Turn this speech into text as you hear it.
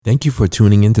Thank you for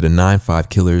tuning into the 9-5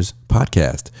 Killers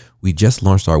podcast. We just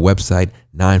launched our website,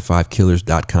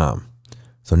 95killers.com.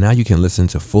 So now you can listen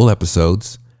to full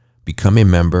episodes, become a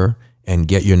member, and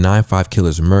get your 9-5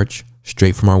 Killers merch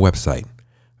straight from our website.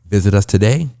 Visit us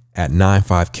today at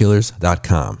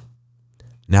 95killers.com.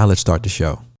 Now let's start the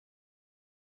show.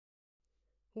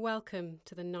 Welcome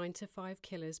to the 9-5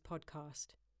 Killers podcast,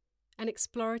 an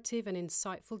explorative and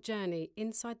insightful journey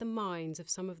inside the minds of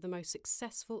some of the most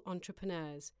successful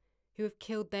entrepreneurs who have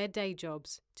killed their day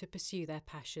jobs to pursue their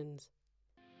passions.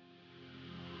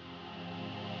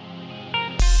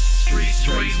 Streets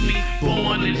raised me,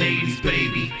 born in 80s,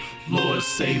 baby. Lord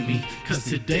save me, cause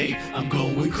today I'm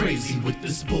going crazy with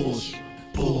this bullshit.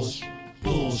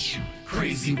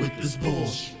 Crazy with this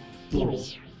bullshit.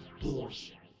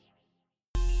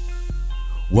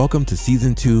 Welcome to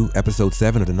Season 2, Episode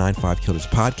 7 of the 9-5 Killers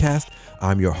podcast.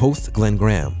 I'm your host, Glenn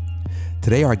Graham.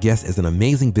 Today, our guest is an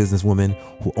amazing businesswoman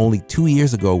who only 2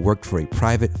 years ago worked for a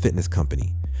private fitness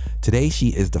company. Today, she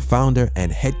is the founder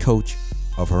and head coach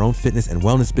of her own fitness and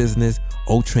wellness business,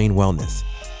 O-Train Wellness,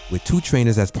 with 2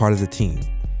 trainers as part of the team.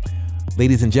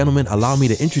 Ladies and gentlemen, allow me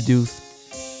to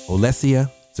introduce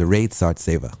Olesia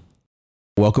Zaraide-Sartseva.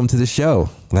 Welcome to the show.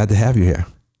 Glad to have you here.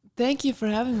 Thank you for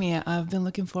having me. I've been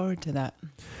looking forward to that.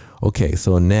 Okay,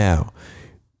 so now,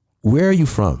 where are you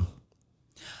from?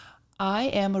 I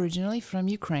am originally from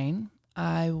Ukraine.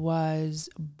 I was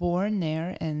born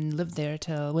there and lived there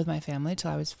with my family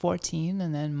till I was 14,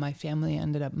 and then my family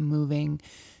ended up moving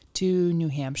to New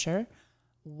Hampshire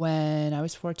when I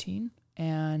was 14.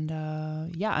 And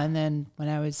and then when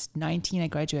I was 19, I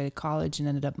graduated college and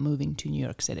ended up moving to New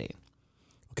York City.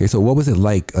 Okay, so what was it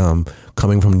like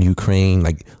coming from Ukraine,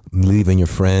 like leaving your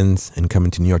friends and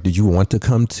coming to New York? Did you want to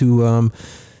come to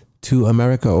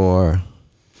America or?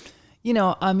 You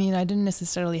know, I mean, I didn't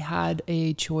necessarily had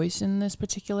a choice in this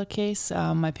particular case.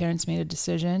 My parents made a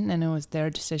decision and it was their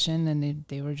decision, and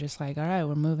they were just like, all right,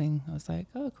 we're moving. I was like,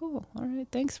 oh, cool. All right.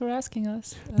 Thanks for asking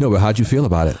us. No, but how'd you feel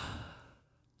about it?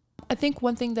 I think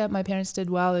one thing that my parents did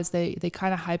well is they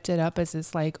kind of hyped it up as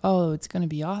it's like, oh, it's going to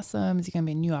be awesome. It's going to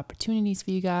be new opportunities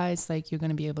for you guys. Like, you're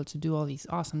going to be able to do all these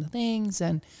awesome things.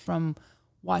 And from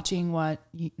watching what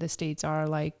the States are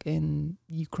like in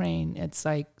Ukraine, it's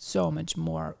like so much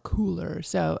more cooler.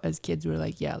 So as kids, we were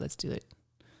like, yeah, let's do it.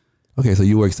 Okay, so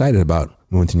you were excited about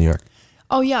moving to New York.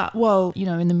 Oh, yeah. Well, you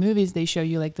know, in the movies, they show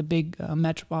you like the big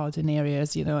metropolitan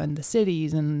areas, you know, and the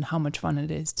cities and how much fun it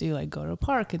is to like go to a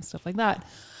park and stuff like that.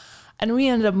 And we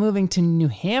ended up moving to New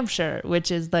Hampshire,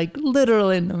 which is like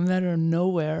literally in the middle of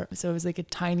nowhere. So it was like a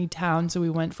tiny town. So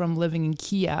we went from living in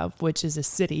Kiev, which is a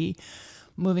city,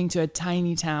 moving to a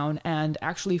tiny town. And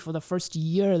actually for the first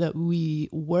year that we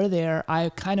were there, I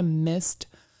kind of missed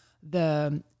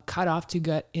the cutoff to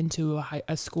get into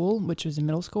a school, which was a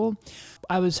middle school.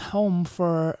 I was home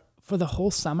for the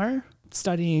whole summer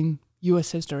studying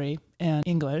U.S. history and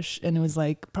English, and it was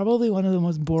like probably one of the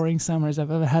most boring summers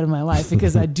I've ever had in my life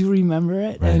because I do remember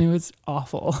it, right. And it was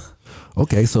awful.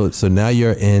 Okay, so now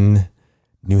you're in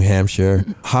New Hampshire.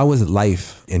 How was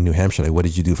life in New Hampshire? Like, what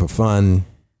did you do for fun?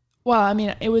 Well, I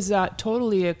mean, it was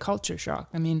totally a culture shock.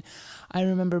 I mean, I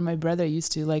remember my brother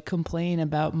used to like complain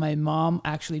about my mom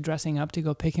actually dressing up to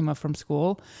go pick him up from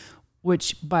school,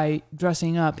 which by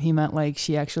dressing up, he meant like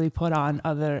she actually put on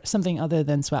something other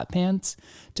than sweatpants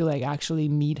to like actually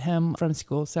meet him from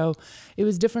school. So it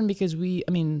was different because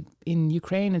in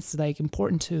Ukraine, it's like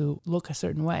important to look a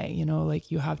certain way, you know, like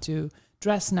you have to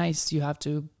dress nice, you have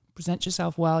to present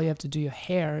yourself well, you have to do your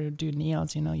hair, do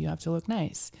nails, you know, you have to look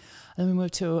nice. And we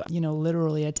moved to, you know,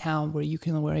 literally a town where you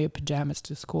can wear your pajamas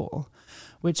to school,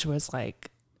 which was like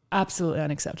absolutely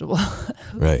unacceptable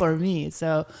Right. for me.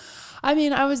 So I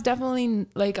mean, I was definitely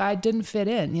like, I didn't fit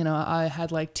in, you know, I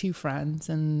had like 2 friends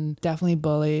and definitely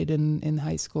bullied in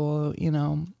high school, you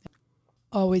know,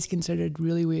 always considered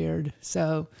really weird.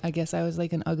 So I guess I was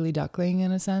like an ugly duckling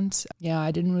in a sense. Yeah, I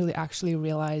didn't really actually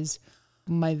realize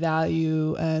my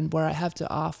value and where I have to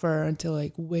offer until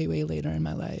like way, way later in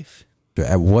my life.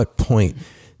 At what point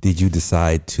did you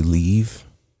decide to leave,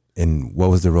 and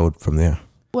what was the road from there?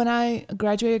 When I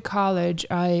graduated college,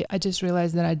 I just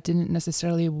realized that I didn't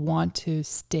necessarily want to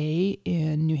stay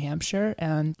in New Hampshire.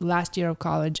 And last year of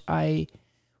college, I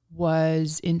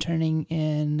was interning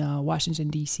in Washington,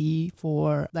 D.C.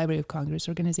 for Library of Congress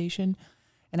organization.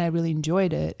 And I really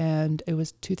enjoyed it. And it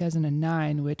was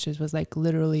 2009, which was like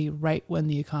literally right when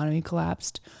the economy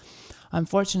collapsed.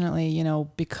 Unfortunately, you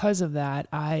know, because of that,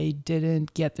 I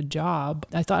didn't get the job.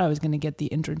 I thought I was going to get the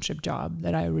internship job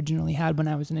that I originally had when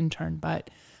I was an intern, but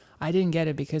I didn't get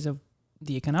it because of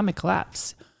the economic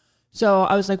collapse. So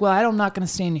I was like, well, I'm not going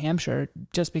to stay in New Hampshire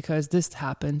just because this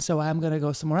happened. So I'm going to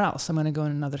go somewhere else. I'm going to go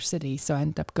in another city. So I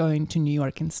ended up going to New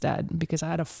York instead because I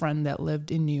had a friend that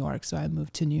lived in New York. So I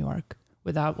moved to New York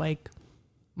without like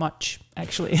much,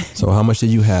 actually. So how much did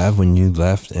you have when you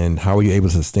left, and how were you able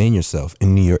to sustain yourself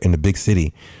in New York, in the big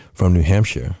city from New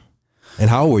Hampshire? And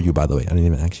how old were you, by the way? I didn't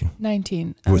even ask you.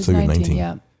 19. You were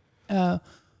 19. Yeah.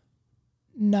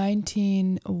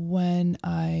 19 when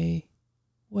I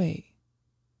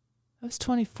was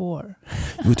 24.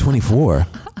 You were 24.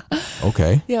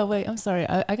 Okay. Yeah, wait, I'm sorry.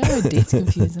 I got my dates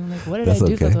confused. I'm like, what did That's I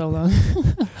do okay. for so long?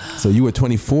 So you were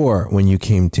 24 when you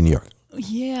came to New York.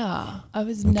 Yeah, I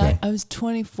was Okay. I was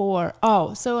 24.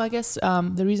 Oh, so I guess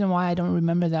the reason why I don't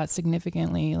remember that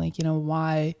significantly, like,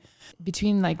 why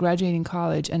between like graduating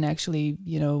college and actually,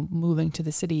 moving to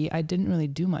the city, I didn't really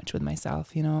do much with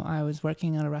myself. I was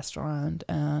working at a restaurant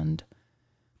and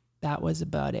that was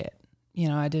about it.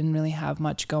 I didn't really have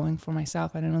much going for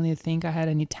myself. I didn't really think I had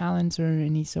any talents or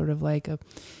any sort of like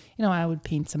I would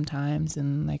paint sometimes,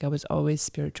 and like I was always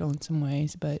spiritual in some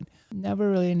ways, but never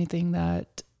really anything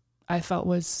that I felt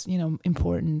was,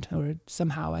 important or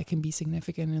somehow I can be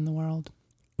significant in the world.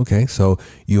 Okay. So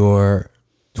you're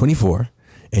 24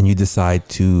 and you decide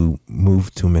to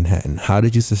move to Manhattan. How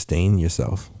did you sustain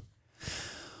yourself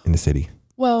in the city?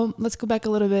 Well, let's go back a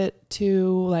little bit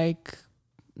to like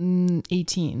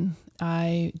 18.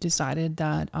 I decided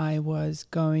that I was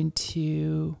going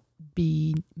to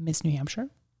be Miss New Hampshire.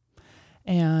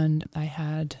 And I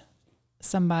had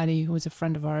somebody who was a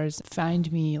friend of ours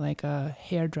find me like a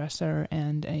hairdresser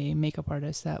and a makeup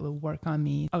artist that would work on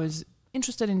me. I was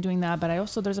interested in doing that, but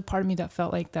there's a part of me that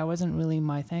felt like that wasn't really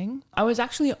my thing. I was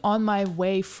actually on my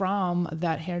way from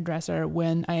that hairdresser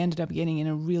when I ended up getting in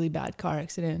a really bad car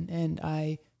accident and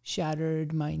I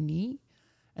shattered my knee.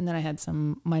 And then I had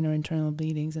some minor internal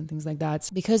bleedings and things like that.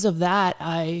 So because of that,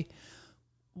 I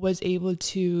was able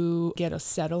to get a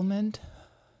settlement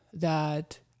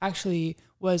that actually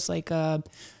was like a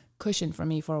cushion for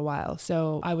me for a while.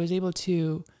 So I was able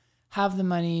to have the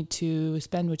money to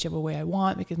spend whichever way I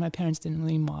want because my parents didn't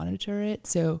really monitor it.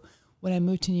 So when I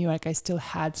moved to New York, I still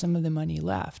had some of the money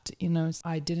left.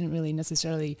 I didn't really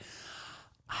necessarily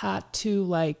had to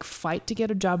like fight to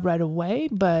get a job right away,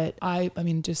 but I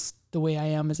mean, just the way I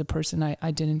am as a person,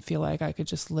 I didn't feel like I could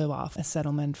just live off a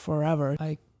settlement forever.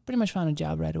 I pretty much found a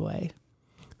job right away.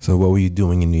 So what were you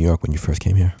doing in New York when you first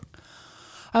came here?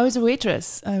 I was a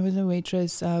waitress. I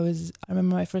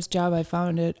remember my first job, it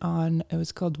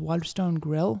was called Waterstone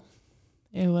Grill.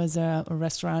 It was a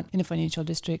restaurant in a financial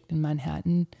district in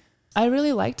Manhattan. I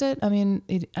really liked it. I mean,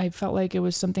 I felt like it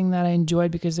was something that I enjoyed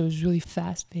because it was really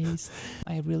fast paced.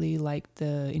 I really liked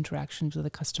the interactions with the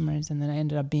customers, and then I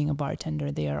ended up being a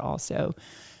bartender there also.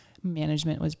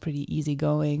 Management was pretty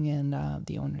easygoing, and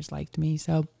the owners liked me.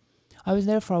 So I was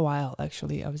there for a while,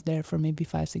 actually. I was there for maybe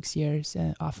 5-6 years,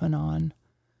 off and on.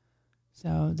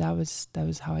 So that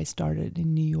was how I started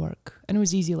in New York. And it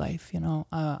was easy life,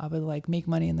 I would like make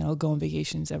money and then I'll go on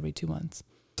vacations every 2 months.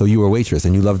 So you were a waitress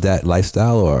and you loved that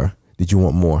lifestyle, or did you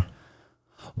want more?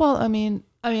 Well, I mean,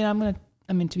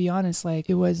 to be honest, like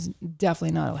it was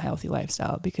definitely not a healthy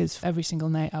lifestyle because every single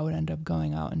night I would end up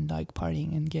going out and like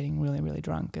partying and getting really, really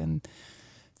drunk. And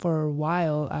for a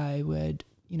while I would,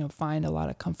 find a lot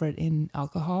of comfort in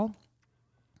alcohol.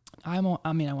 I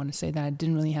want to say that I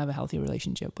didn't really have a healthy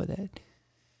relationship with it.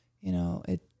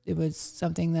 It was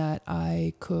something that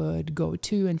I could go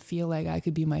to and feel like I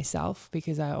could be myself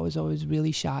because I was always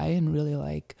really shy and really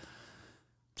like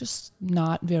just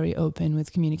not very open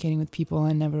with communicating with people.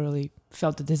 I never really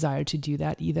felt the desire to do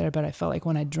that either, but I felt like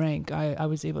when I drank, I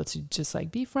was able to just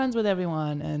like be friends with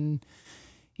everyone. And,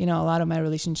 a lot of my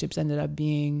relationships ended up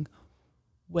being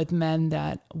with men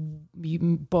that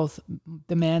both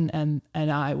the men and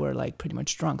I were like pretty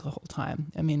much drunk the whole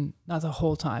time. I mean, not the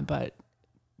whole time, but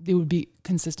it would be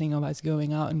consisting of us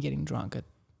going out and getting drunk.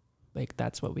 Like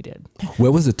that's what we did.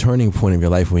 Where was the turning point of your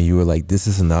life when you were like, this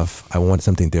is enough, I want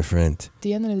something different? At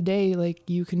the end of the day, like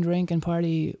you can drink and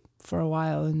party for a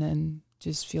while and then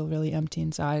just feel really empty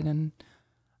inside. And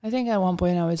I think at one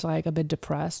point I was like a bit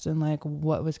depressed and like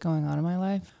what was going on in my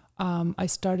life.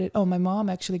 My mom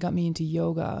actually got me into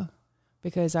yoga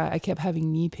because I kept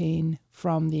having knee pain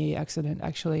from the accident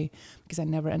actually, because I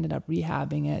never ended up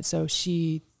rehabbing it. So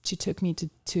she took me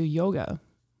to yoga.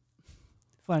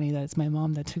 Funny that it's my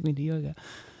mom that took me to yoga.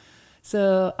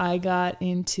 So I got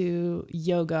into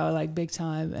yoga like big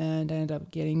time and I ended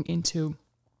up getting into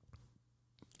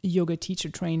yoga teacher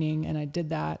training, and I did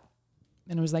that,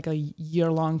 and it was like a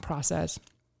year-long process.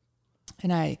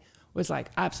 And I was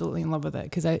like absolutely in love with it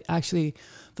because I actually,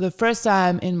 for the first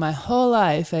time in my whole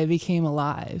life, I became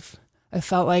alive. I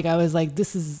felt like I was like,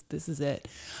 this is it.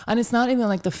 And it's not even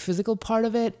like the physical part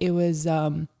of it. It was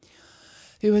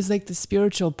like the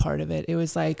spiritual part of it. It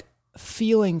was like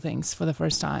feeling things for the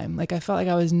first time. Like I felt like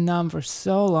I was numb for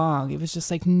so long. It was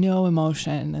just like no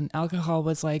emotion, and alcohol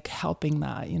was like helping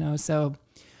that, you know? So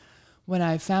when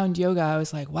I found yoga, I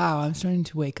was like, wow, I'm starting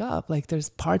to wake up. Like there's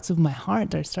parts of my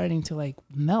heart that are starting to like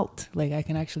melt. Like I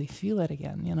can actually feel it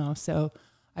again, you know? So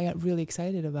I got really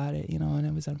excited about it, you know, and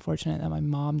it was unfortunate that my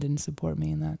mom didn't support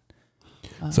me in that.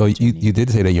 So you did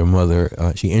say that your mother,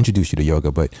 she introduced you to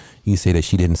yoga, but you say that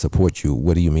she didn't support you.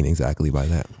 What do you mean exactly by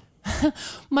that?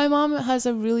 My mom has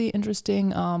a really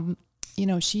interesting, you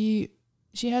know, she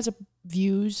has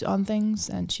views on things,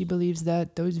 and she believes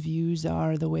that those views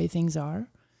are the way things are.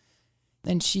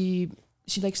 And she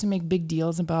likes to make big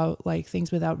deals about like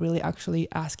things without really actually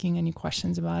asking any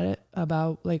questions about it,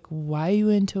 about like, why are you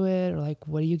into it? Or like,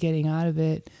 what are you getting out of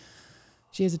it?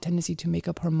 She has a tendency to make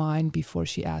up her mind before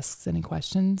she asks any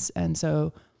questions. And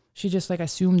so she just like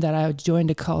assumed that I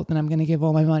joined a cult and I'm going to give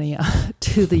all my money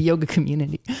to the yoga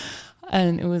community.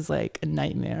 And it was like a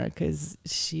nightmare because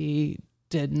she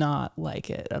did not like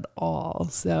it at all.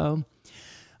 So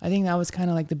I think that was kind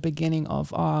of like the beginning of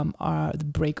the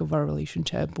break of our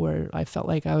relationship, where I felt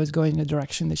like I was going in a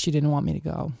direction that she didn't want me to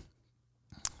go.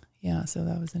 Yeah, so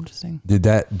that was interesting. Did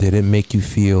it make you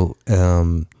feel,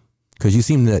 because you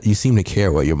seem to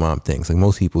care what your mom thinks, like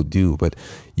most people do, but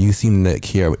you seem to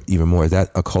care even more. Is that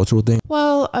a cultural thing?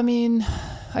 Well, I mean,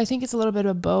 I think it's a little bit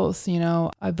of both, you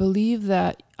know. I believe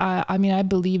that I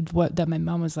believed that my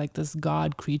mom was like this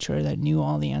God creature that knew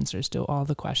all the answers to all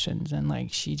the questions, and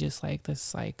like she just like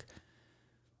this like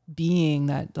being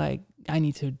that like I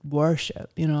need to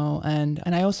worship, you know. And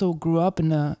I also grew up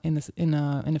in a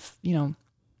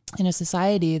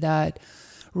society that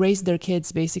raised their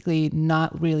kids basically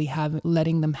not really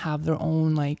letting them have their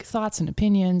own like thoughts and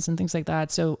opinions and things like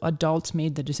that. So adults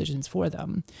made the decisions for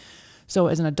them. So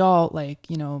as an adult, like,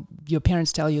 you know, your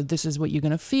parents tell you this is what you're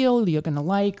going to feel, you're going to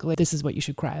like this is what you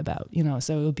should cry about, you know.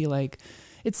 So it would be like,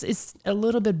 it's a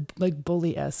little bit like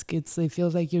bully-esque. It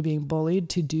feels like you're being bullied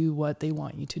to do what they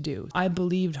want you to do. I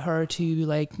believed her to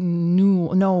like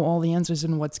know all the answers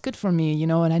and what's good for me, you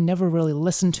know, and I never really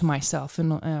listened to myself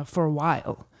for a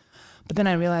while. But then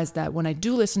I realized that when I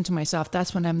do listen to myself,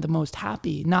 that's when I'm the most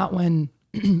happy, not when,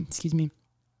 excuse me,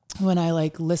 when I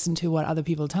like listen to what other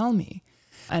people tell me.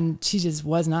 And she just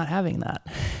was not having that.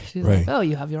 She's right. like, oh,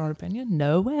 you have your own opinion?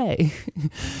 No way.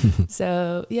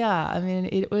 So, yeah, I mean,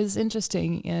 it was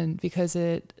interesting. And because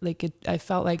I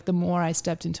felt like the more I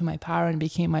stepped into my power and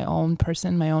became my own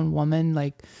person, my own woman,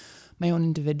 like my own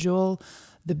individual,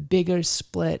 the bigger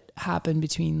split happened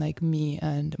between like me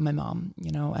and my mom,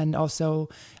 you know. And also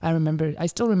I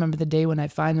still remember the day when I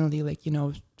finally like, you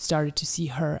know, started to see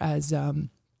her as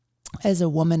a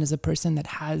woman, as a person that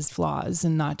has flaws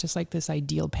and not just like this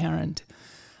ideal parent.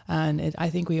 And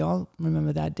I think we all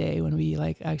remember that day when we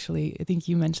like actually, I think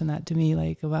you mentioned that to me,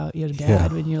 like about your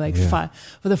dad, when you're like, for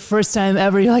the first time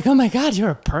ever, you're like, oh my God,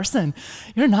 you're a person.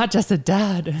 You're not just a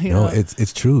dad. You know?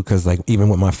 It's true. Cause like even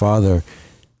with my father,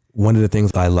 one of the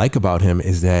things I like about him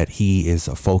is that he is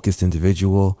a focused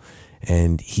individual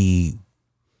and he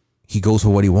goes for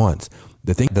what he wants.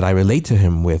 The thing that I relate to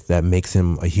him with that makes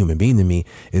him a human being to me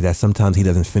is that sometimes he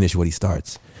doesn't finish what he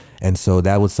starts. And so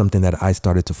that was something that I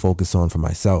started to focus on for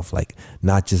myself, like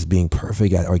not just being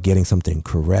perfect at or getting something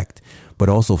correct, but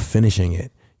also finishing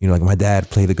it. You know, like my dad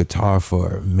played the guitar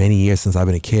for many years since I've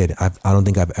been a kid. I don't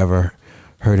think I've ever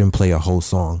heard him play a whole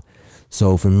song.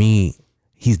 So for me,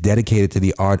 he's dedicated to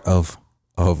the art of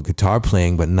guitar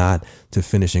playing, but not to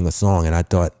finishing a song. And I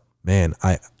thought, man,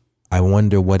 I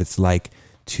wonder what it's like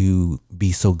to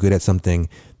be so good at something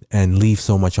and leave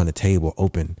so much on the table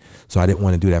open. So I didn't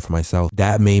want to do that for myself.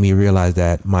 That made me realize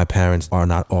that my parents are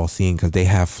not all seeing, because they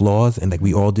have flaws, and like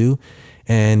we all do.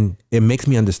 And it makes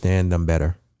me understand them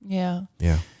better. Yeah.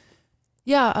 Yeah.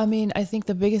 Yeah. I mean, I think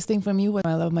the biggest thing for me was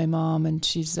I love my mom and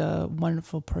she's a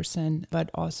wonderful person,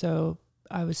 but also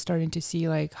I was starting to see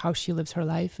like how she lives her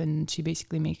life, and she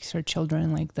basically makes her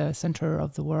children like the center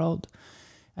of the world.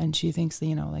 And she thinks,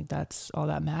 you know, like that's all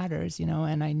that matters, you know.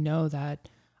 And I know that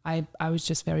I was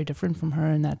just very different from her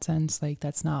in that sense. Like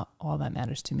that's not all that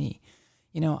matters to me.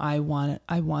 You know, I want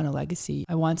a legacy.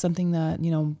 I want something that,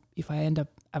 you know, if I end up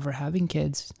ever having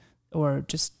kids, or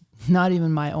just not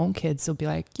even my own kids, they'll be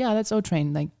like, yeah, that's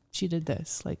O-Train. Like she did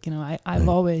this. Like, you know, I've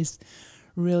always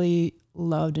really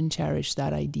loved and cherished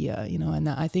that idea, you know. And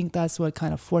I think that's what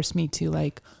kind of forced me to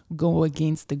like go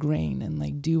against the grain and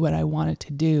like do what I wanted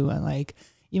to do. And like,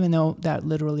 even though that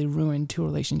literally ruined 2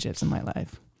 relationships in my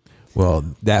life. Well,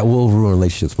 that will ruin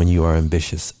relationships when you are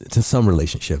ambitious to some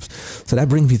relationships. So that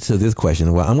brings me to this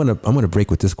question. Well, I'm gonna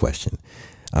break with this question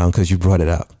because you brought it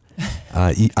up.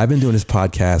 I've been doing this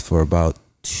podcast for about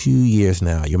 2 years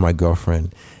now. You're my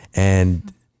girlfriend,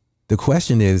 and the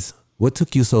question is, what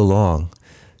took you so long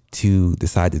to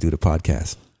decide to do the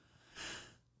podcast?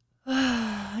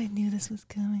 I knew this was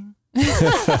coming.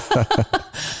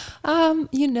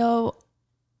 You know,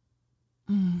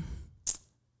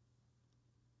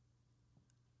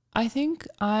 I think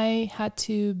I had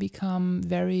to become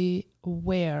very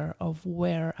aware of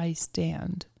where I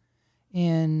stand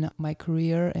in my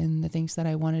career and the things that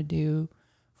I want to do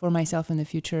for myself in the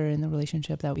future in the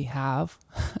relationship that we have.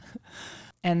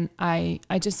 And I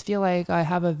just feel like I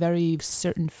have a very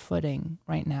certain footing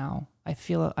right now. I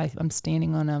feel I'm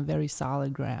standing on a very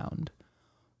solid ground,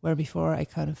 where before I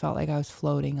kind of felt like I was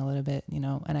floating a little bit, you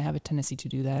know, and I have a tendency to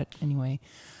do that anyway.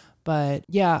 But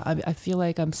yeah, I feel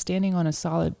like I'm standing on a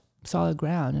solid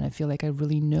ground, and I feel like I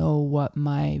really know what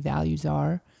my values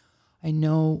are. I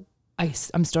know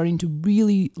I'm starting to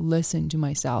really listen to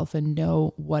myself and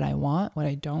know what I want, what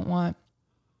I don't want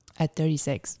at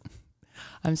 36.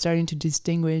 I'm starting to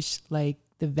distinguish like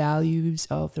the values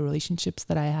of the relationships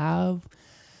that I have.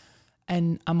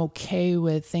 And I'm okay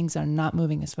with things are not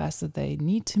moving as fast as they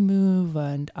need to move.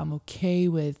 And I'm okay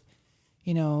with,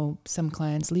 you know, some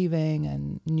clients leaving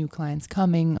and new clients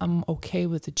coming. I'm okay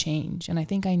with the change. And I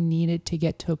think I needed to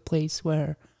get to a place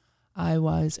where I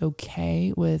was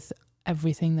okay with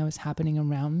everything that was happening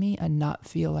around me and not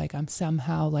feel like I'm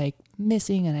somehow like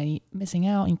missing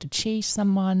out. I need to chase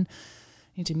someone.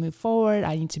 I need to move forward.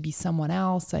 I need to be someone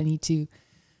else. I need to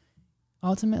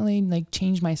ultimately like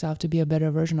change myself to be a better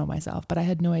version of myself. But I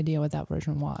had no idea what that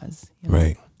version was. You know?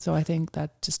 Right. So I think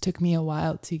that just took me a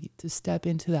while to step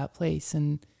into that place,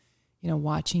 and, you know,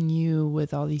 watching you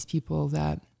with all these people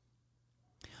that,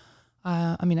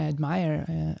 I admire,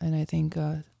 and I think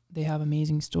they have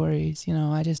amazing stories. You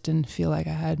know, I just didn't feel like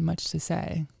I had much to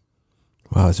say.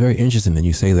 Wow, it's very interesting that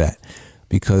you say that,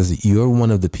 because you're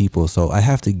one of the people. So I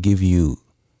have to give you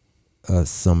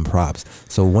some props.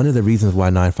 So one of the reasons why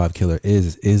 9-5 Killer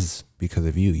is because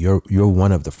of you. You're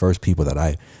one of the first people that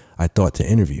I thought to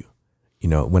interview, you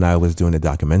know, when I was doing the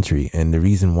documentary. And the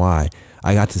reason why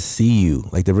I got to see you,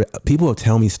 like people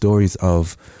tell me stories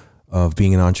of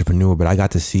being an entrepreneur, but I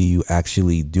got to see you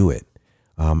actually do it.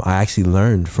 I actually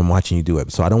learned from watching you do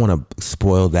it. So I don't want to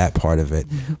spoil that part of it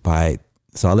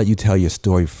so I'll let you tell your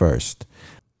story first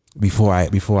before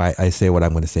I say what I'm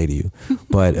going to say to you.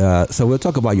 But so we'll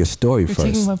talk about your story first. You're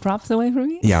taking my props away from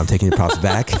me? Yeah, I'm taking your props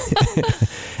back.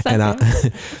 And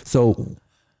so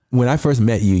when I first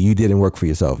met you, you didn't work for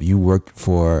yourself. You worked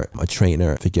for a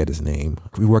trainer. I forget his name.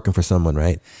 You're working for someone,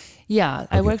 right? Yeah,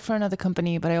 I worked for another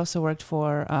company, but I also worked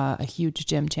for a huge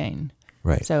gym chain.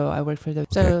 Right. So I worked for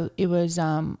so it was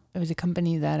a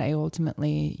company that I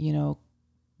ultimately, you know,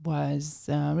 was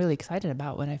really excited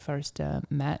about when I first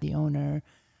met the owner.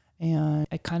 And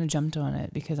I kind of jumped on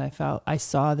it because I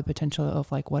saw the potential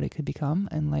of like what it could become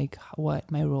and like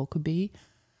what my role could be.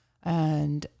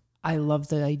 And I love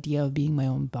the idea of being my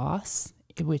own boss,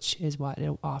 which is what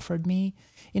it offered me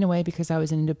in a way, because I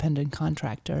was an independent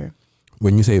contractor.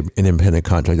 When you say an independent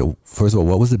contractor, first of all,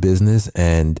 what was the business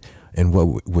and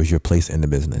what was your place in the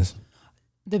business?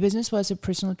 The business was a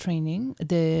personal training.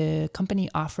 The company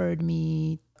offered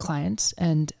me clients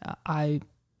and I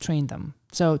trained them.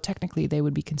 So technically they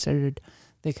would be considered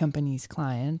the company's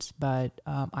clients, but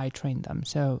I trained them.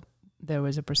 So there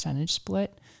was a percentage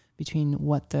split between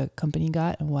what the company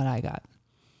got and what I got.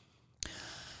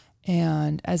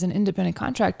 And as an independent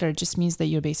contractor, it just means that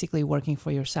you're basically working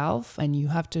for yourself and you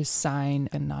have to sign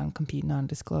a non-compete,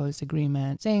 non-disclose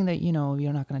agreement saying that, you know,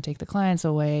 you're not going to take the clients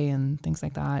away and things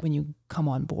like that when you come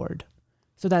on board.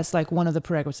 So that's like one of the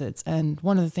prerequisites. And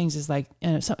one of the things is like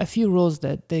a few rules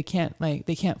that they can't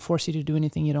force you to do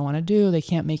anything you don't want to do. They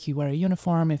can't make you wear a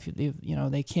uniform. If you know,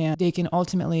 they can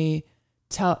ultimately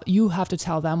you have to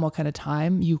tell them what kind of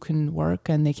time you can work,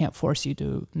 and they can't force you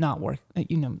to not work,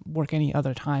 work any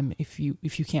other time if you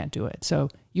can't do it. So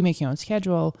you make your own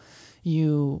schedule,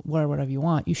 you wear whatever you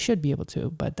want. You should be able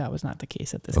to, but that was not the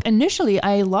case at this. Okay. Initially,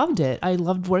 I loved it. I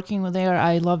loved working there.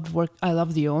 I loved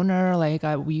the owner.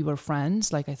 We were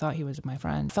friends. Like I thought he was my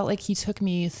friend. Felt like he took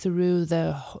me through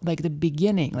the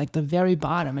beginning, like the very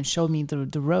bottom, and showed me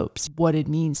the ropes, what it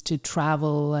means to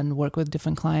travel and work with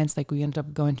different clients. Like we ended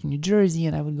up going to New Jersey,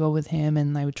 and I would go with him,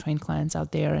 and I would train clients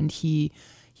out there, and he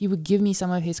would give me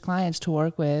some of his clients to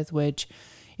work with, which,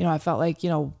 I felt like,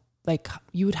 like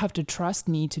you would have to trust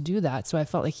me to do that. So I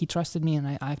felt like he trusted me,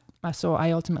 and so I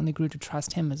ultimately grew to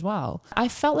trust him as well. I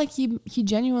felt like he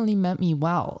genuinely meant me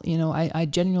well. You know, I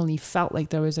genuinely felt like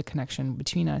there was a connection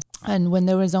between us. And when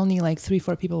there was only like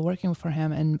 3-4 people working for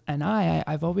him and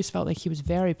I've always felt like he was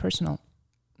very personal.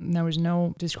 There was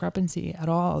no discrepancy at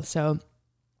all. So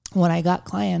when I got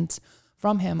clients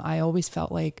from him, I always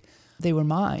felt like they were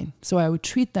mine. So I would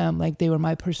treat them like they were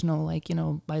my personal, like, you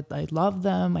know, I loved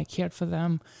them, I cared for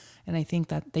them. And I think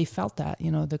that they felt that,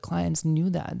 you know, the clients knew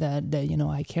that, you know,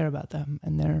 I care about them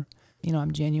and they're, you know,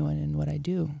 I'm genuine in what I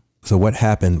do. So what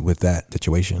happened with that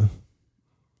situation?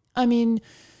 I mean,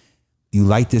 you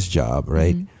like this job,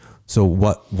 right? Mm-hmm. So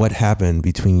what happened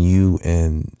between you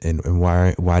and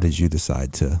why did you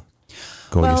decide to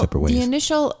go your separate ways? The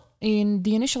initial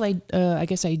I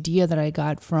guess idea that I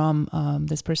got from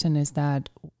this person is that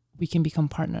we can become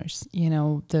partners. You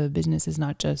know, the business is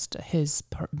not just his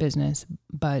business,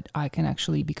 but I can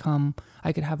actually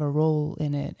I could have a role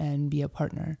in it and be a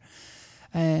partner.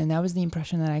 And that was the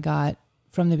impression that I got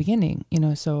from the beginning, you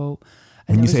know, so.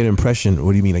 When you say an impression,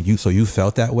 what do you mean? Like you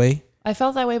felt that way? I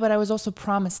felt that way, but I was also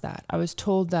promised that. I was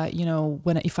told that, you know,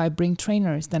 if I bring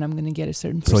trainers, then I'm going to get a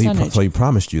certain percentage. So he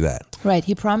promised you that? Right.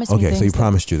 He promised me things. Okay, so he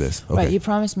promised you this. Okay. Right. He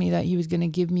promised me that he was going to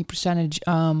give me percentage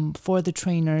for the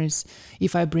trainers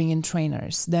if I bring in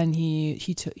trainers. Then he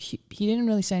didn't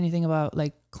really say anything about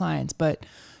like clients, but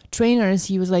trainers,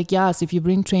 he was like, yes, if you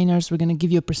bring trainers, we're going to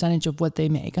give you a percentage of what they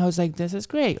make. I was like, this is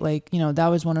great. Like, you know, that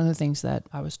was one of the things that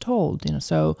I was told, you know,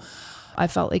 so I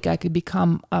felt like I could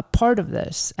become a part of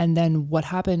this. And then what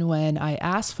happened when I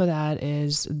asked for that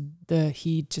is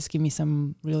he just gave me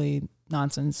some really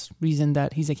nonsense reason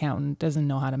that his accountant doesn't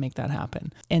know how to make that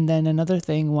happen. And then another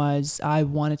thing was I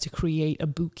wanted to create a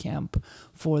boot camp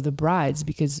for the brides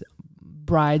because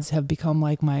brides have become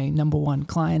like my number one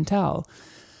clientele.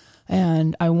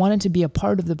 And I wanted to be a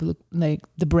part of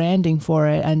the branding for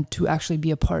it and to actually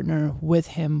be a partner with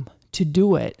him to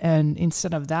do it. And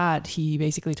instead of that, he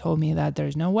basically told me that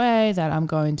there's no way that I'm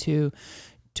going to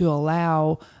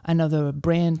allow another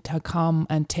brand to come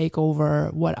and take over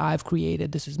what I've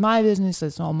created. This is my business.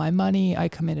 It's all my money. I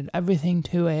committed everything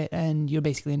to it and you're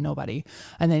basically nobody.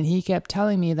 And then he kept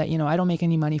telling me that, you know, I don't make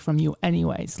any money from you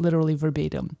anyways, literally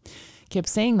verbatim. Kept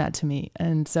saying that to me.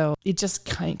 And so it just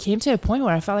kind of came to a point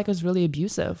where I felt like it was really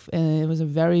abusive, and it was a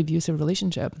very abusive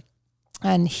relationship.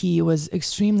 And he was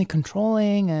extremely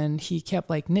controlling, and he kept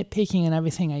like nitpicking in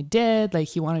everything I did. Like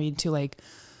he wanted me to like,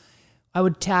 I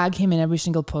would tag him in every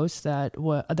single post that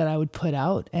I would put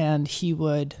out, and he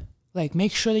would like,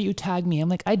 make sure that you tag me. I'm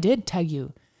like, I did tag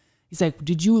you. He's like,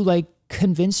 did you like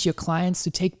convince your clients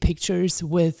to take pictures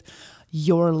with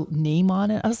your name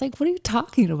on it? I was like, what are you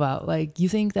talking about? Like, you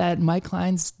think that my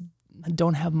clients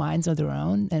don't have minds of their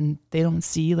own and they don't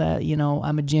see that, you know,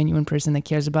 I'm a genuine person that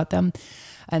cares about them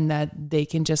and that they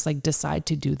can just like decide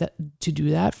to do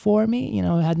that for me? You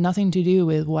know, it had nothing to do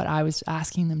with what I was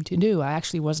asking them to do. I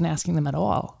actually wasn't asking them at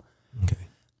all. Okay.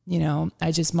 You know,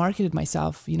 I just marketed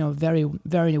myself, you know, very,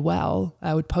 very well.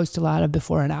 I would post a lot of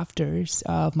before and afters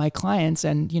of my clients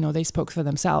and, you know, they spoke for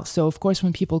themselves. So of course,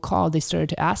 when people called, they started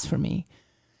to ask for me,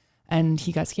 and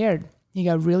he got scared. He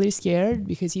got really scared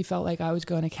because he felt like I was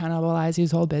going to cannibalize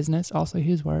his whole business, also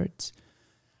his words.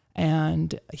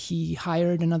 And he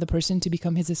hired another person to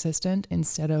become his assistant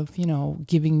instead of, you know,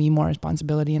 giving me more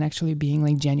responsibility and actually being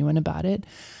like genuine about it.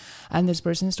 And this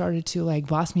person started to like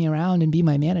boss me around and be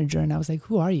my manager. And I was like,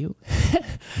 who are you?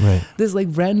 Right. This like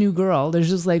brand new girl, there's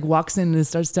just like walks in and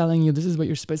starts telling you, this is what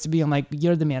you're supposed to be. I'm like,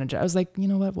 you're the manager. I was like, you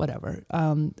know what, whatever.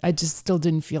 I just still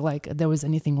didn't feel like there was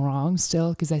anything wrong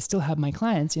still, because I still have my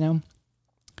clients, you know?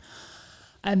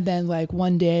 And then like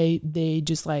one day they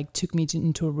just like took me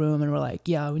into a room and were like,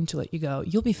 yeah, we need to let you go.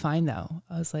 You'll be fine though.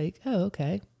 I was like, oh,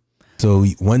 okay. So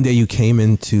one day you came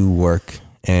into work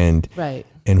and right.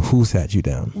 And who sat you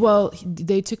down? Well,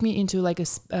 they took me into like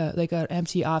an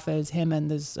empty office, him and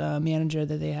this manager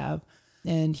that they have.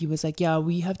 And he was like, yeah,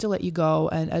 we have to let you go.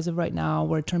 And as of right now,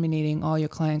 we're terminating all your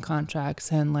client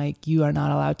contracts and like you are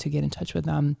not allowed to get in touch with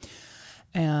them.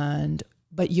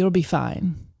 But you'll be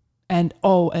fine. And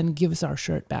give us our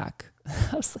shirt back.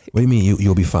 I was like, what do you mean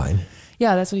you'll be fine?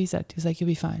 Yeah, that's what he said. He's like, you'll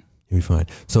be fine. You'll be fine.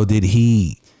 So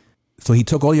he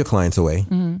took all your clients away.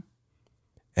 Mm-hmm.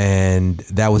 And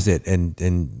that was it,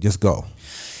 and just go.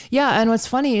 Yeah, and what's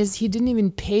funny is he didn't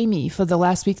even pay me for the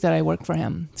last week that I worked for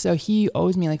him. So he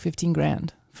owes me like $15,000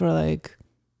 for like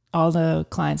all the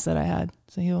clients that I had.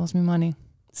 So he owes me money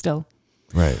still.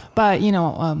 Right. But you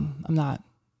know,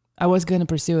 I was going to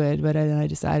pursue it, but then I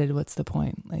decided, what's the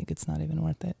point? Like, it's not even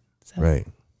worth it. So. Right.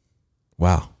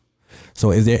 Wow.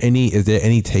 So is there any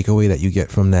takeaway that you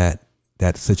get from that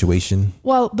that situation?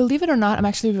 Well, believe it or not, I'm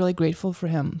actually really grateful for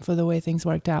him for the way things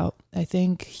worked out. I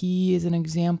think he is an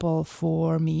example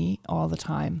for me all the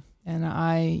time. And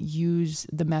I use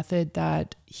the method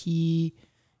that he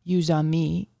used on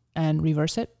me and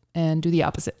reverse it and do the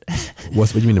opposite.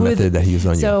 What do you mean the method that he used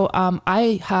on you? So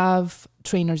I have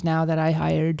trainers now that I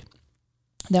hired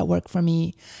that work for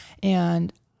me.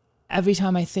 And every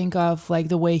time I think of like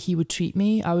the way he would treat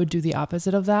me, I would do the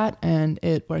opposite of that. And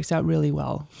it works out really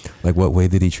well. Like what way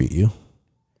did he treat you?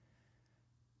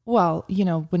 Well, you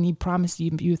know, when he promised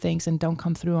you things and don't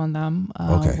come through on them,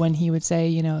 Okay. when he would say,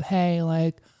 you know, hey,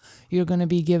 like you're going to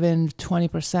be given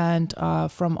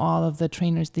 20% from all of the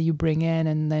trainers that you bring in,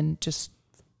 and then just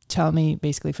tell me,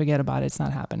 basically forget about it. It's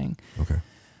not happening. Okay.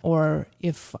 Or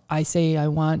if I say I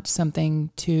want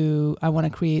to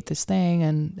create this thing,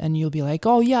 and you'll be like,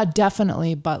 oh yeah,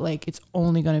 definitely. But like, it's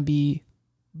only going to be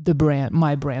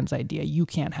my brand's idea. You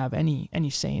can't have any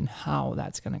say in how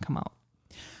that's going to come out.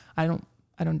 I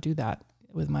don't do that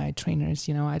with my trainers.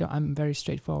 You know, I'm very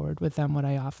straightforward with them, what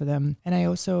I offer them. And I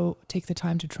also take the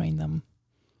time to train them,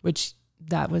 which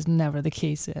that was never the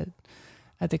case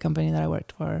at the company that I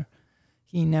worked for.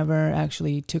 He never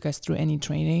actually took us through any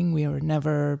training. We were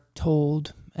never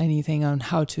told anything on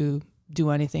how to do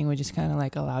anything. We're just kind of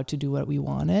like allowed to do what we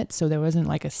wanted. So there wasn't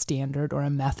like a standard or a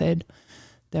method.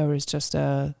 There was just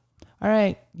all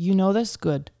right, you know this?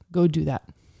 Good. Go do that.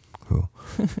 Cool.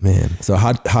 Man. So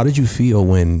how did you feel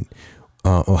when,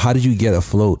 or how did you get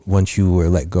afloat once you were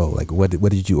let go? Like what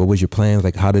was your plans?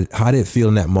 Like how did it feel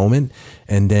in that moment?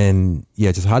 And then,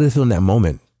 just how did it feel in that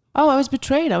moment? Oh, I was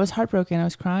betrayed. I was heartbroken. I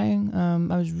was crying.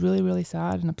 I was really, really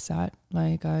sad and upset.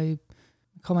 Like I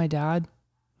called my dad.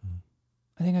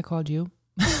 I think I called you.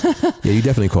 Yeah, you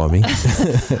definitely called me.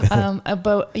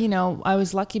 But you know, I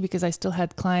was lucky because I still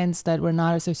had clients that were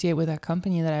not associated with that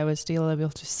company that I was still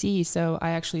able to see. So I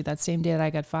actually, that same day that I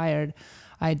got fired,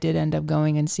 I did end up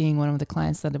going and seeing one of the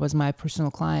clients that was my personal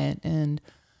client. And,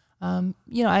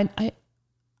 you know,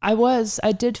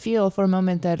 I did feel for a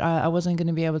moment that I wasn't going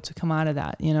to be able to come out of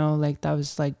that, you know, that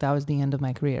was the end of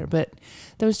my career. But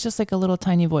there was just like a little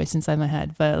tiny voice inside my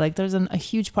head. But like there's a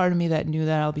huge part of me that knew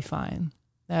that I'll be fine.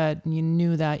 That you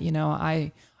knew that, you know,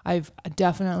 I've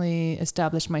definitely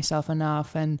established myself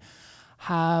enough and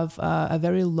have a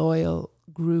very loyal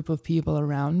group of people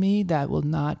around me that will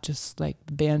not just like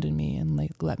abandon me and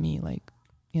like let me like,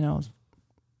 you know,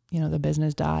 the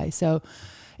business die. So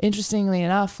interestingly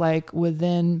enough, like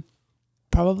within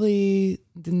probably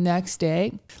the next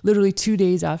day, literally 2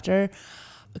 days after,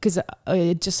 because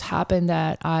it just happened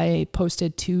that I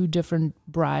posted 2 different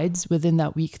brides within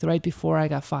that week, right before I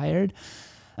got fired.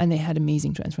 And they had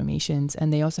amazing transformations.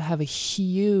 And they also have a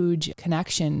huge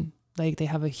connection. Like they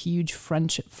have a huge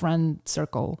friend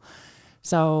circle.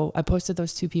 So I posted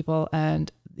those 2 people,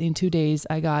 and in 2 days,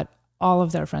 I got all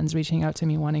of their friends reaching out to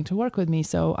me wanting to work with me.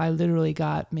 So I literally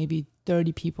got maybe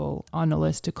 30 people on the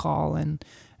list to call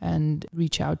and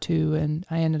reach out to. And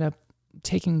I ended up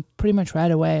taking pretty much right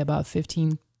away about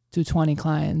 15 to 20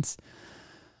 clients.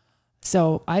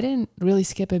 So I didn't really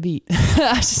skip a beat.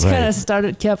 I just kind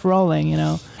of kept rolling, you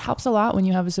know. It helps a lot when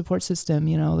you have a support system,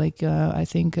 you know, like I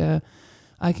think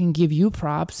I can give you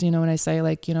props, you know, when I say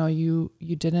like, you know, you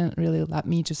didn't really let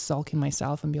me just sulk in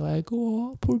myself and be like,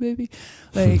 oh, poor baby.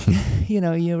 Like, you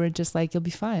know, you were just like, you'll be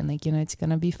fine. Like, you know, it's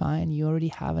going to be fine. You already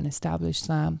have an established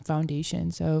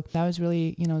foundation. So that was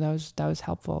really, you know, that was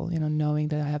helpful, you know, knowing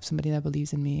that I have somebody that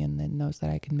believes in me and that knows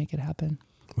that I can make it happen.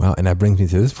 Well, and that brings me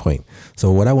to this point. So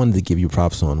what I wanted to give you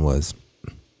props on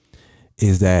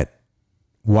is that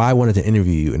why I wanted to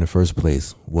interview you in the first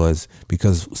place was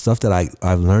because stuff that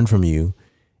I've learned from you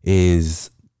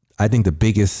is, I think the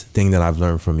biggest thing that I've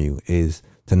learned from you is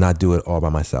to not do it all by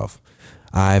myself.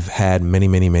 I've had many,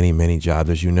 many, many, many jobs,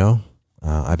 as you know.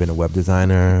 I've been a web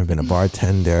designer, been a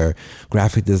bartender,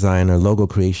 graphic designer, logo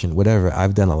creation, whatever.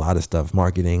 I've done a lot of stuff,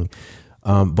 marketing.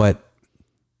 But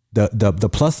the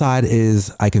plus side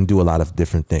is I can do a lot of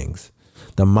different things.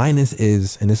 The minus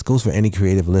is, and this goes for any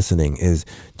creative listening, is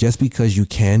just because you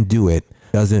can do it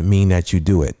doesn't mean that you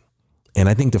do it. And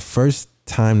I think the first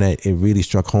time that it really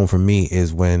struck home for me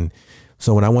is when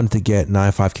I wanted to get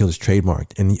 9-5 Killers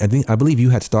trademarked. And I believe you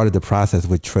had started the process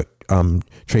with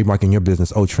trademarking your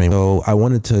business, O-Train. So I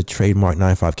wanted to trademark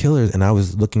 9-5 Killers, and I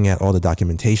was looking at all the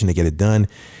documentation to get it done.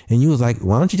 And you was like,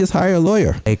 why don't you just hire a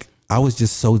lawyer? Like, I was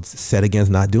just so set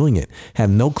against not doing it. Have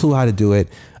no clue how to do it.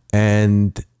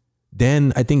 And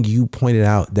then I think you pointed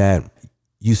out that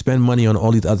you spend money on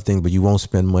all these other things, but you won't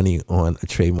spend money on a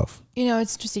trademark. You know,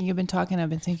 it's interesting. You've been talking, I've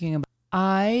been thinking about.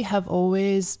 I have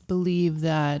always believed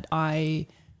that I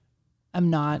am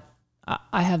not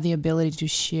I have the ability to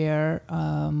share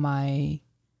my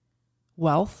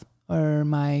wealth or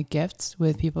my gifts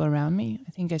with people around me.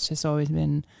 I think it's just always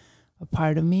been a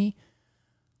part of me.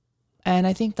 And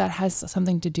I think that has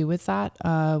something to do with that,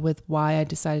 with why I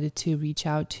decided to reach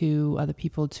out to other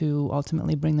people to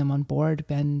ultimately bring them on board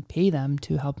and pay them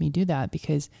to help me do that.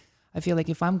 Because I feel like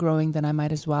if I'm growing, then I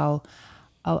might as well,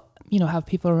 have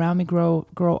people around me grow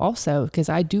also. Because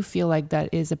I do feel like that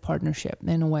is a partnership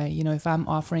in a way. If I'm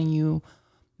offering you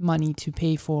money to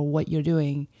pay for what you're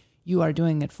doing, you are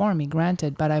doing it for me,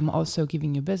 granted, but I'm also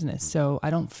giving you business. So I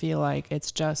don't feel like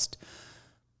it's just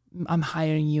I'm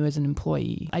hiring you as an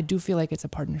employee. I do feel like it's a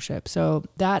partnership. So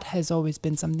that has always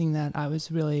been something that I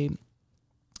was really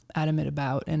adamant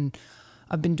about. And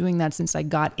I've been doing that since I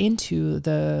got into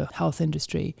the health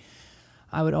industry.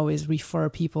 I would always refer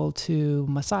people to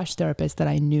massage therapists that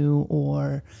I knew,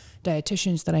 or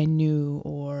dietitians that I knew,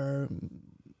 or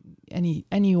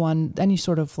anyone, any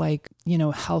sort of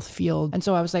health field. And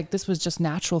so I was like, this was just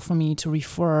natural for me to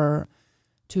refer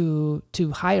to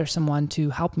hire someone to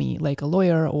help me, like a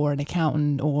lawyer or an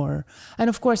accountant, and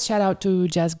of course, shout out to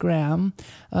Jazz Graham.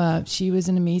 She was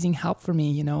an amazing help for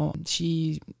me.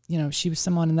 She was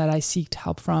someone that I sought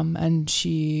help from, and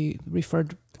she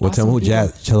referred. Well, tell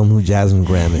them who Jasmine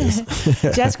Graham is.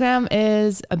 Jazz Graham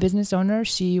is a business owner.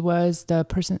 She was the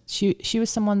person. She was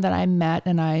someone that I met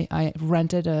and I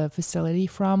rented a facility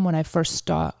from when I first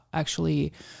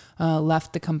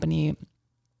left the company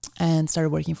and started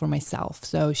working for myself.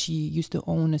 So she used to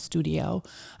own a studio,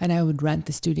 and I would rent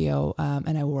the studio,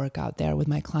 and I work out there with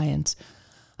my clients.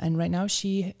 And right now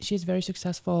she has very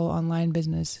successful online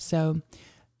business. So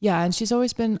yeah,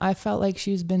 and I felt like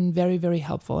she's been very, very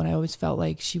helpful. And I always felt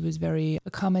like she was very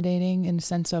accommodating in the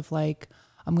sense of like,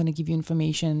 I'm going to give you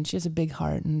information. She has a big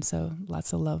heart. And so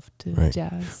lots of love to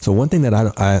Jazz. So one thing that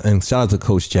and shout out to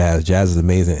Coach Jazz. Jazz is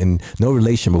amazing, and no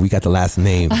relation, but we got the last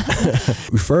name.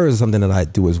 Refer is something that I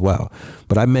do as well.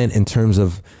 But I meant in terms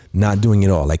of not doing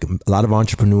it all. Like a lot of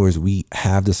entrepreneurs, we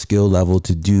have the skill level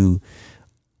to do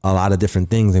a lot of different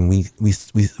things, and we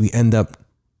end up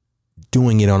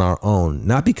doing it on our own.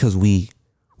 Not because we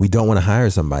don't want to hire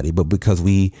somebody, but because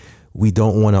we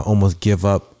don't want to almost give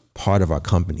up part of our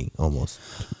company almost.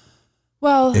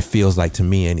 Well, it feels like to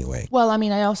me anyway. Well, I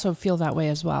mean, I also feel that way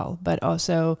as well, but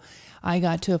also I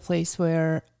got to a place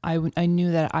where I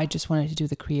knew that I just wanted to do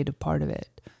the creative part of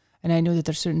it. And I knew that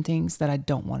there's certain things that I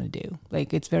don't want to do.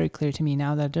 Like, it's very clear to me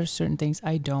now that there's certain things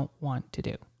I don't want to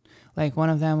do. Like, one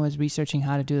of them was researching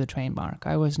how to do the trademark.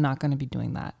 I was not going to be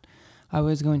doing that. I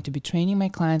was going to be training my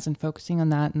clients and focusing on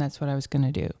that, and that's what I was going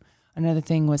to do. Another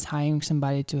thing was hiring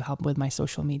somebody to help with my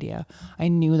social media. I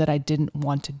knew that I didn't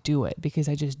want to do it because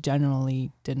I just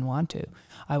generally didn't want to.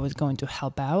 I was going to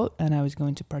help out and I was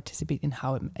going to participate in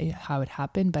how it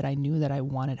happened, but I knew that I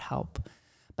wanted help.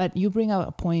 But you bring out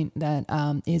a point that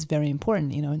is very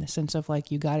important, in the sense of like,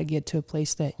 you got to get to a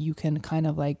place that you can kind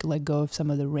of like let go of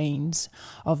some of the reins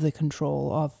of the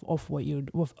control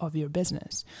of your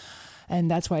business. And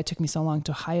that's why it took me so long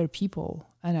to hire people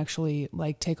and actually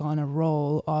like take on a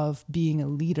role of being a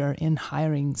leader in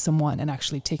hiring someone and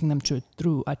actually taking them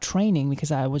through a training,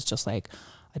 because I was just like,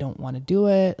 I don't want to do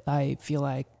it. I feel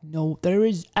like, no, there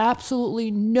is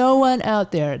absolutely no one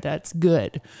out there that's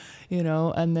good,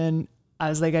 and then I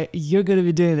was like, you're going to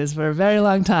be doing this for a very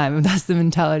long time. And that's the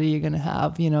mentality you're going to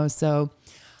have, so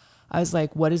I was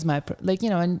like, what is my,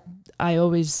 and I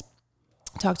always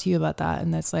talk to you about that.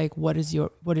 And that's like, what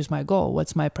is my goal?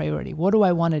 What's my priority? What do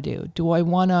I want to do? Do I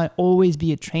want to always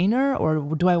be a trainer,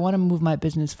 or do I want to move my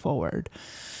business forward?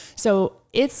 So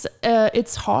it's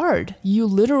hard. You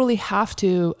literally have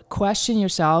to question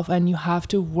yourself, and you have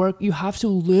to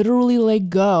literally let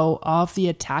go of the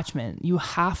attachment. You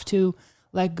have to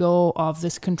let go of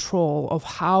this control of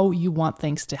how you want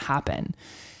things to happen.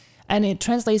 And it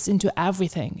translates into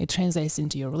everything. It translates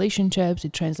into your relationships.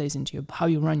 It translates into how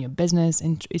you run your business.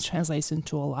 And it translates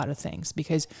into a lot of things.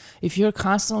 Because if you're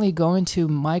constantly going to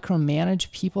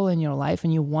micromanage people in your life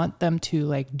and you want them to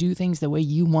like do things the way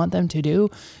you want them to do,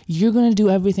 you're going to do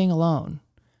everything alone.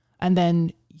 And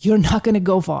then you're not going to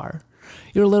go far.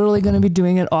 You're literally going to be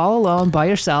doing it all alone by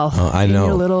yourself. Oh, I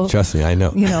know. Trust me, I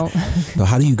know. So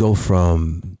how do you go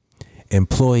from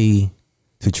employee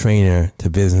to trainer to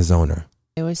business owner?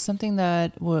 It was something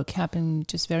that happened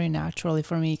just very naturally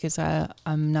for me, because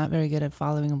I'm not very good at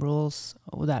following rules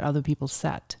that other people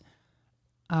set.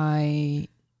 I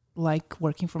like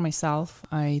working for myself.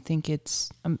 I think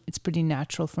it's pretty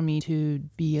natural for me to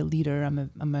be a leader.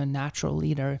 I'm a natural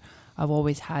leader. I've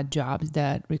always had jobs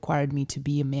that required me to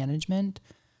be in management.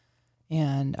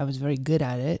 and I was very good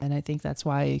at it. And I think that's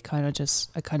why I kind of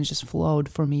just flowed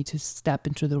for me to step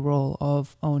into the role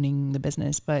of owning the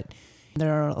business. But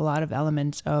there are a lot of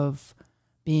elements of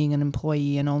being an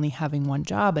employee and only having one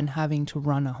job and having to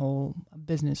run a whole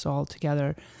business all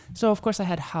together. So of course I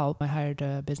had help. I hired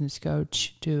a business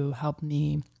coach to help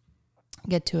me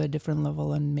get to a different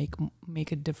level and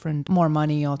make a different, more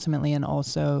money ultimately, and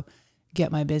also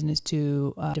get my business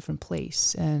to a different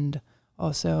place. And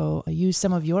also use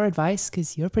some of your advice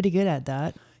because you're pretty good at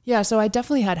that. Yeah, so I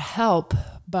definitely had help,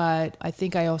 but I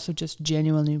think I also just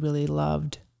genuinely really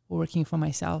loved working for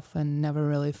myself and never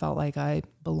really felt like I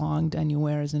belonged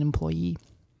anywhere as an employee.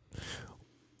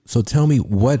 So tell me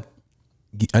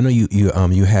I know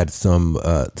you had some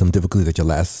difficulties at your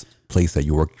last place that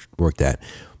you worked at,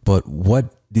 but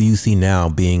what do you see now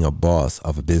being a boss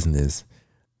of a business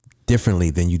differently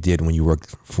than you did when you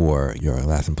worked for your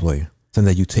last employer?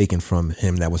 Something that you've taken from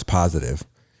him that was positive?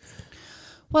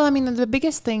 Well, I mean, the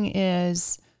biggest thing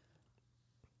is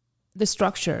the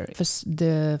structure,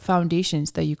 the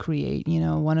foundations that you create. You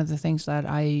know, one of the things that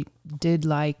I did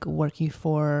like working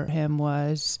for him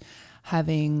was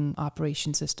having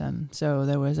operation system. So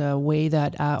there was a way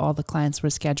that all the clients were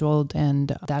scheduled,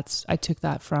 and I took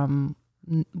that from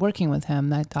working with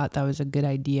him. I thought that was a good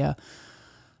idea.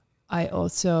 I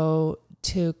also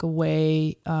took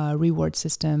away a reward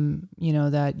system, you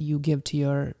know, that you give to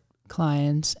your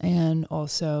clients, and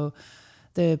also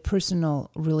the personal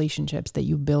relationships that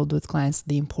you build with clients,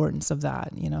 the importance of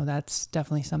that. You know, that's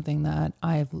definitely something that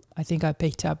I think I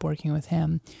picked up working with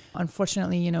him.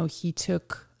 Unfortunately, you know, he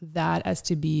took that as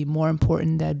to be more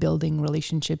important than building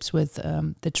relationships with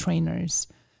the trainers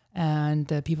and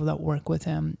the people that work with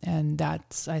him. And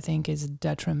that's, I think, is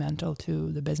detrimental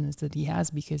to the business that he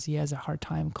has, because he has a hard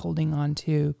time holding on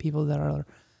to people that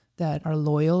are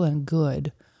loyal and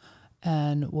good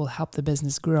and will help the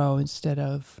business grow, instead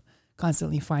of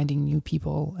constantly finding new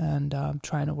people and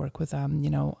trying to work with them. You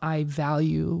know, I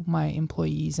value my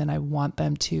employees and I want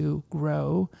them to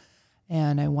grow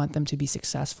and I want them to be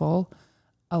successful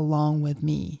along with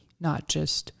me, not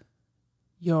just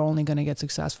you're only going to get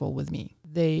successful with me.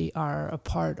 They are a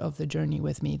part of the journey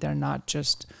with me. They're not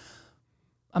just,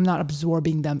 I'm not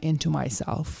absorbing them into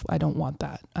myself. I don't want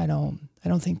that. I don't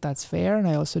think that's fair. And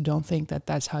I also don't think that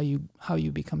that's how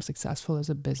you become successful as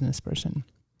a business person.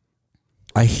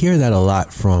 I hear that a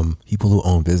lot from people who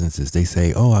own businesses. They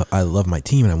say, oh, I love my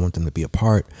team and I want them to be a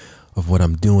part of what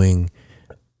I'm doing.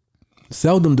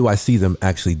 Seldom do I see them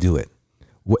actually do it.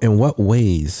 In what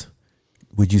ways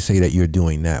would you say that you're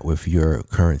doing that with your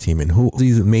current team, and who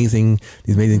these amazing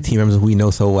team members who we know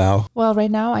so well? Well,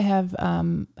 right now I have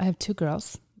two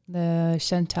girls, the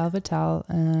Chantal Vitale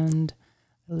and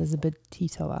Elizabeth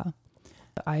Titoa.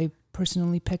 I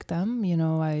personally picked them. You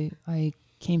know, I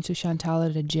came to Chantal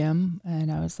at a gym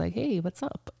and I was like, hey, what's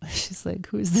up? She's like,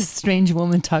 who is this strange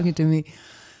woman talking to me?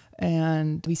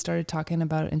 And we started talking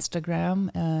about Instagram,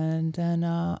 and then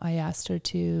I asked her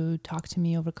to talk to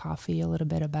me over coffee a little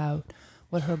bit about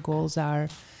what her goals are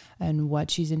and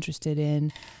what she's interested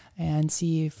in, and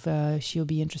see if she'll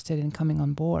be interested in coming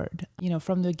on board. You know,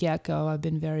 from the get-go, I've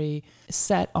been very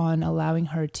set on allowing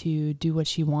her to do what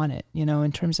she wanted, you know,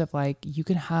 in terms of like, you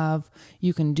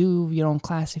can do your own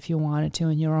class if you wanted to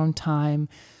in your own time.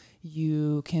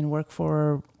 You can work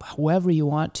for whoever you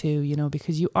want to, you know,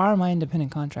 because you are my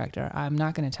independent contractor. I'm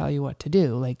not going to tell you what to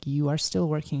do. Like, you are still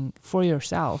working for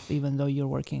yourself, even though you're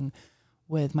working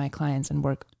with my clients and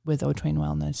work with O-Train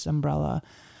Wellness umbrella.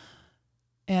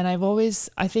 And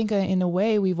I think in a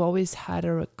way, we've always had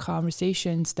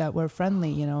conversations that were friendly,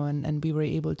 you know, and we were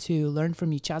able to learn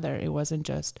from each other. It wasn't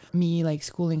just me like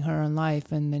schooling her on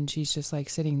life and then she's just like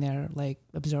sitting there like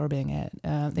absorbing it.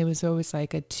 It was always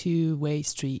like a two-way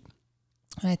street.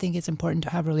 And I think it's important to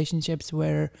have relationships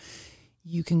where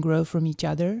you can grow from each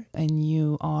other and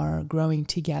you are growing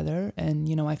together. And,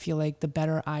 you know, I feel like the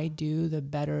better I do, the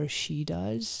better she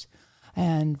does,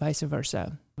 and vice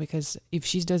versa. Because if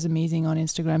she does amazing on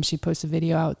Instagram, she posts a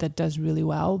video out that does really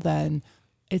well, then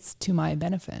it's to my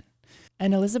benefit.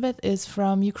 And Elizabeth is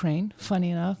from Ukraine,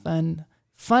 funny enough. And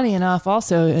funny enough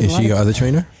also. Is she your other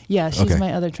trainer? Yeah, she's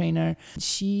my other trainer.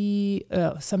 She,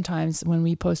 sometimes when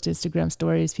we post Instagram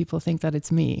stories, people think that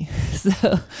it's me.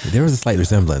 So there was a slight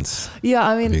resemblance. Yeah,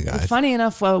 I mean, funny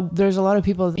enough, there's a lot of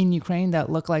people in Ukraine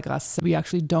that look like us. We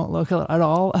actually don't look at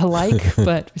all alike,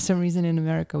 but for some reason in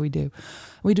America we do.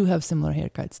 We do have similar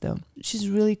haircuts though. She's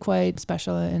really quite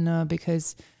special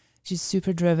because She's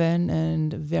super driven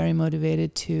and very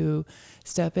motivated to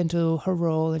step into her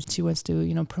role. And she wants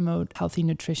to, promote healthy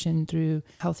nutrition through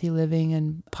healthy living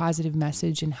and positive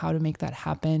message and how to make that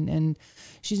happen. And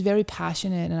she's very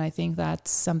passionate. And I think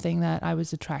that's something that I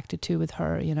was attracted to with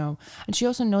her, And she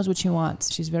also knows what she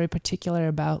wants. She's very particular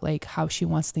about like how she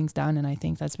wants things done. And I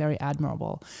think that's very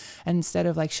admirable. And instead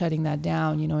of like shutting that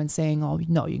down, and saying, oh,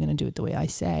 no, you're going to do it the way I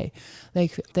say.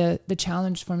 Like the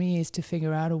challenge for me is to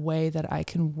figure out a way that I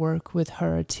can work with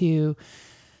her to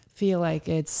feel like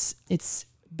it's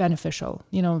beneficial.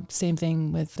 Same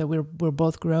thing with that we're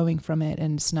both growing from it,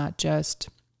 and it's not just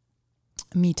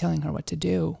me telling her what to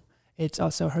do. It's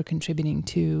also her contributing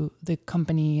to the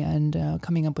company and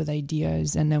coming up with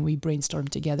ideas, and then we brainstorm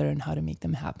together on how to make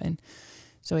them happen.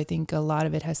 So I think a lot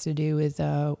of it has to do with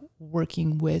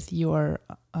working with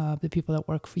the people that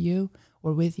work for you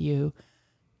or with you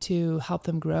to help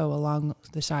them grow along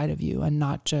the side of you, and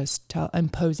not just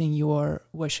imposing your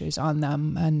wishes on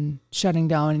them and shutting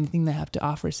down anything they have to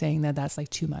offer, saying that that's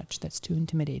like too much, that's too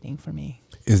intimidating for me.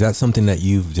 Is that something that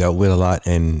you've dealt with a lot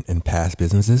in past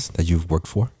businesses that you've worked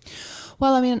for?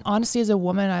 Well, I mean, honestly, as a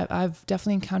woman, I've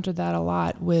definitely encountered that a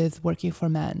lot with working for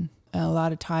men. And a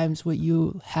lot of times what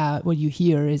you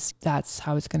hear is that's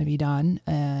how it's going to be done,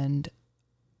 and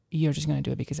you're just going to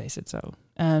do it because I said so.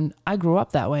 And I grew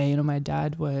up that way. My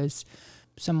dad was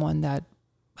someone that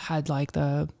had like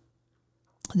the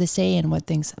say in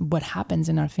what happens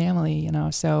in our family,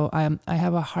 So I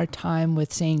have a hard time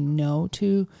with saying no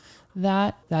to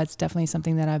that. That's definitely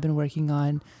something that I've been working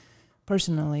on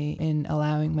personally, in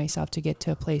allowing myself to get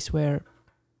to a place where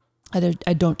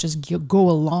I don't just go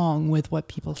along with what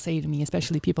people say to me,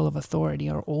 especially people of authority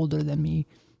or older than me.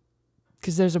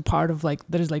 Because there's a part of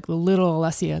there's the little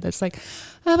Alessia that's like,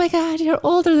 oh my God, you're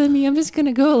older than me. I'm just going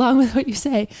to go along with what you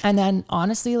say. And then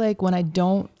honestly, when I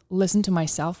don't listen to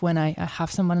myself, when I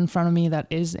have someone in front of me that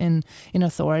is in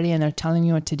authority and they're telling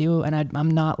me what to do, and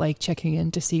I'm not checking in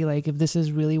to see if this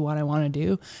is really what I want to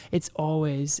do, it's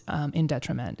always in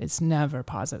detriment. It's never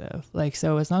positive.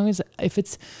 So as long as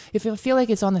if I feel like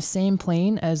it's on the same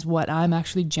plane as what I'm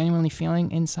actually genuinely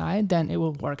feeling inside, then it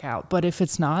will work out. But if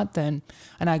it's not, then,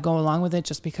 and I go along with it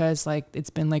just because it's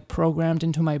been programmed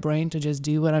into my brain to just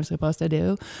do what I'm supposed to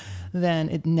do, then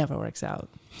it never works out.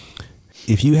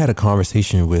 If you had a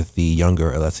conversation with the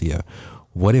younger Alessia,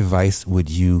 what advice would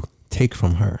you take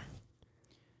from her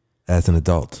as an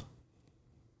adult?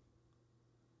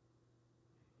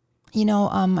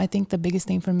 I think the biggest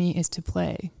thing for me is to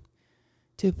play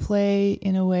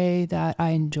in a way that I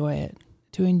enjoy it,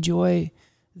 to enjoy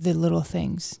the little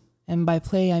things. And by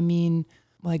play, I mean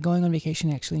going on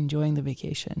vacation, actually enjoying the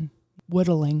vacation.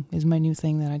 Whittling is my new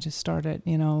thing that I just started,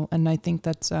 and I think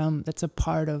that's a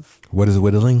part of... What is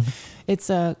whittling? It's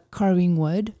carving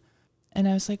wood. And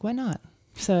I was like, why not?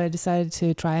 So I decided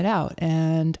to try it out.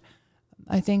 And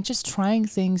I think just trying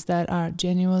things that are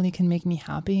genuinely can make me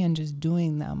happy and just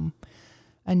doing them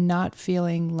and not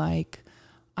feeling like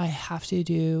I have to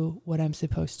do what I'm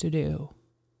supposed to do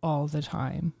all the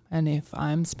time. And if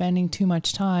I'm spending too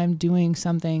much time doing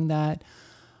something that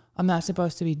I'm not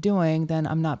supposed to be doing, then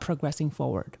I'm not progressing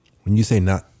forward. When you say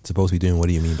not supposed to be doing, what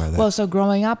do you mean by that? Well, so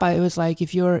growing up, it was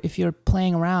if you're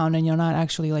playing around and you're not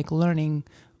actually learning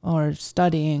or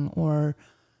studying or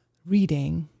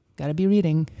reading, gotta be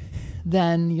reading,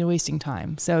 then you're wasting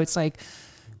time. So it's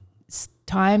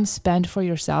time spent for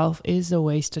yourself is a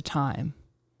waste of time.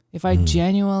 If I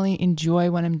genuinely enjoy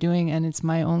what I'm doing and it's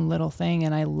my own little thing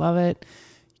and I love it,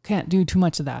 you can't do too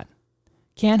much of that.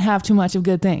 Can't have too much of a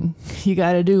good thing. You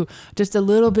got to do just a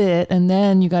little bit, and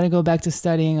then you got to go back to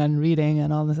studying and reading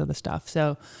and all this other stuff.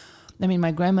 So, I mean,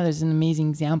 my grandmother's an amazing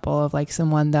example of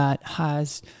someone that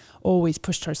has always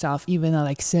pushed herself, even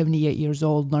at 78 years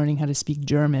old, learning how to speak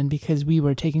German because we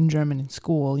were taking German in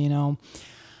school,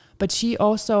 But she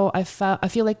also, I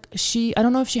feel like I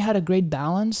don't know if she had a great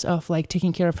balance of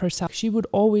taking care of herself. She would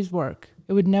always work.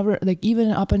 It would never,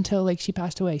 even up until she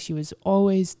passed away, she was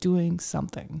always doing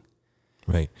something.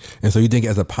 Right. And so you think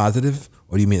as a positive,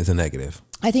 or do you mean as a negative?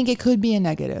 I think it could be a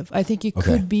negative. I think it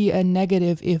could be a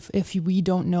negative if we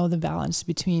don't know the balance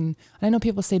between, I know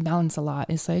people say balance a lot.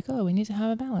 It's we need to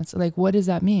have a balance. What does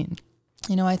that mean?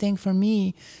 I think for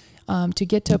me, to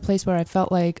get to a place where I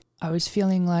felt like I was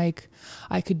feeling like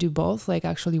I could do both,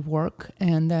 actually work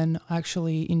and then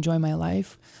actually enjoy my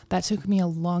life, that took me a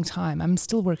long time. I'm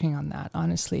still working on that,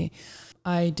 honestly.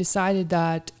 I decided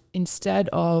that instead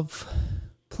of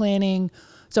planning,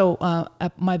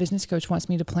 my business coach wants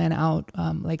me to plan out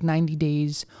 90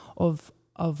 days of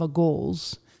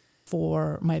goals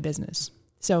for my business.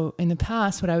 So in the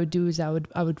past, what I would do is I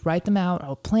would write them out, I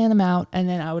would plan them out, and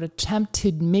then I would attempt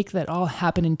to make that all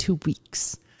happen in 2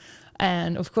 weeks.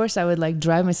 And of course I would like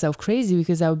drive myself crazy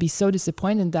because I would be so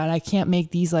disappointed that I can't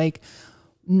make these like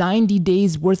 90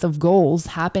 days worth of goals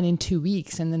happen in 2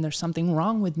 weeks. And then there's something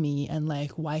wrong with me. And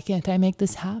like, why can't I make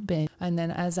this happen? And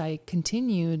then as I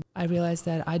continued, I realized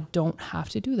that I don't have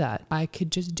to do that. I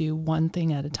could just do one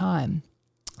thing at a time.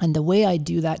 And the way I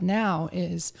do that now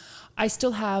is I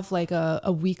still have like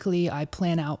a weekly, I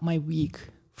plan out my week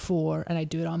and I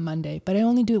do it on Monday, but I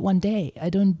only do it one day.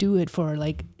 I don't do it for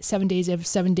like 7 days. Every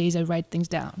 7 days I write things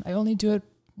down. I only do it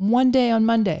one day on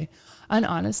Monday. And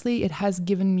honestly, it has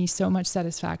given me so much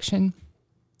satisfaction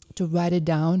to write it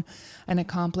down and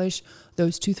accomplish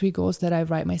those 2-3 goals that I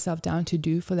write myself down to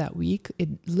do for that week. It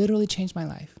literally changed my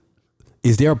life.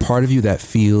 Is there a part of you that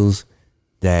feels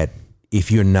that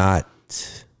if you're not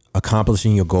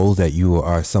accomplishing your goals that you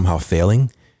are somehow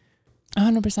failing?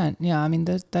 100%. Yeah. I mean,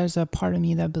 there's a part of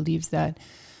me that believes that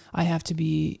I have to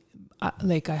be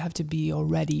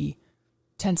already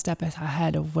 10 steps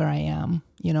ahead of where I am,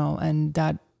 and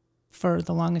that for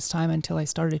the longest time until I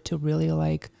started to really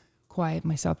like quiet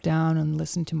myself down and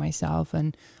listen to myself,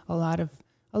 and a lot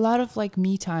of like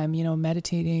me time,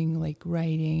 meditating, like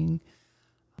writing,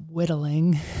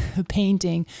 whittling,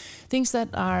 painting, things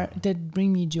that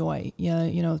bring me joy.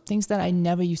 Things that I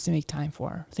never used to make time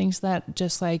for, things that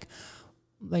just like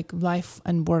life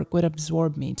and work would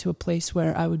absorb me to a place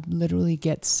where I would literally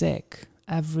get sick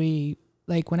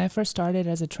when I first started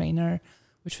as a trainer,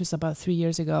 which was about 3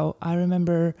 years ago. I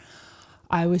remember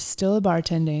I was still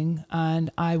bartending and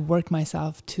I worked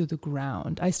myself to the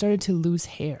ground. I started to lose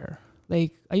hair.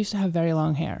 Like I used to have very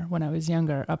long hair when I was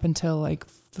younger, up until like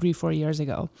 3-4 years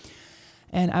ago.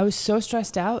 And I was so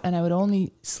stressed out, and I would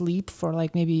only sleep for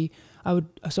like I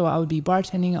would be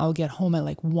bartending. I'll get home at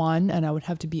like 1 and I would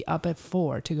have to be up at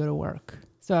 4 to go to work.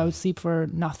 So I would sleep for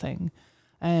nothing.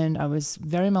 And I was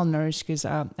very malnourished because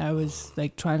I was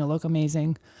like trying to look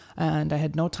amazing, and I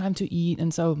had no time to eat.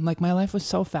 And so like my life was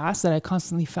so fast that I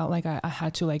constantly felt like I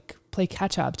had to like play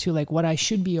catch up to like what I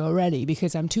should be already,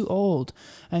 because I'm too old,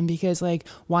 and because like,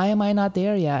 why am I not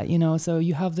there yet? So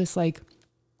you have this like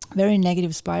very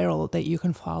negative spiral that you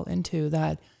can fall into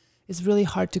that is really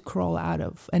hard to crawl out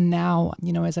of. And now,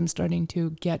 as I'm starting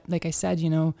to get, like I said,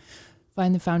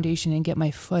 find the foundation and get my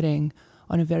footing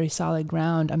on a very solid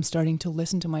ground, I'm starting to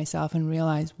listen to myself and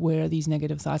realize where these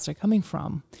negative thoughts are coming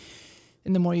from.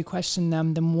 And the more you question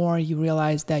them, the more you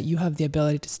realize that you have the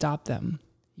ability to stop them.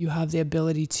 You have the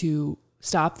ability to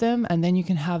stop them, and then you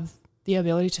can have the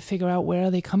ability to figure out where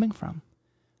are they coming from.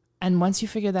 And once you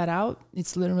figure that out,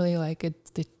 it's literally like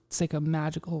it's like a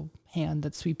magical hand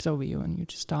that sweeps over you, and you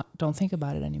just don't think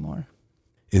about it anymore.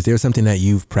 Is there something that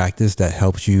you've practiced that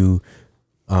helps you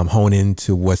hone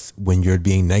into when you're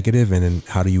being negative, and then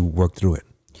how do you work through it?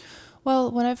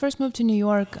 Well, when I first moved to New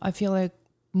York, I feel like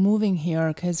moving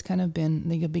here has kind of been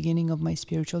like a beginning of my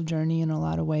spiritual journey in a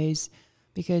lot of ways,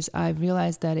 because I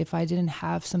realized that if I didn't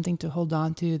have something to hold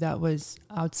on to that was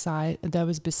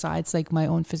besides like my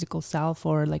own physical self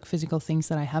or like physical things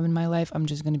that I have in my life, I'm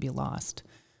just going to be lost.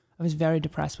 I was very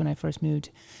depressed when I first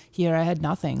moved here. I had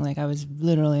nothing. Like I was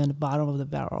literally on the bottom of the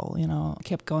barrel, I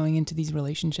kept going into these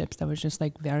relationships that was just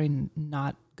like very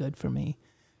not good for me.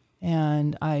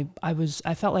 And I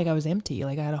felt like I was empty.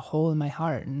 Like I had a hole in my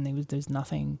heart, and there's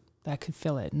nothing that could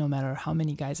fill it, no matter how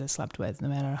many guys I slept with, no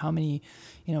matter how many,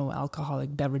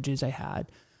 alcoholic beverages I had.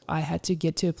 I had to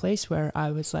get to a place where I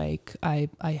was like, I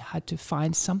had to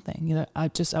find something, I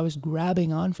was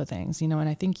grabbing on for things, and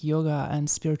I think yoga and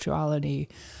spirituality,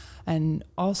 and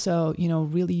also,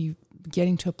 really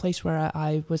getting to a place where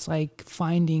I was like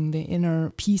finding the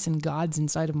inner peace and God's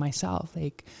inside of myself,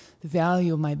 like the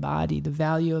value of my body, the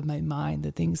value of my mind,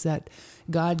 the things that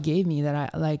God gave me that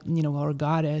I like, or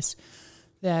goddess,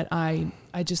 that I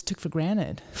just took for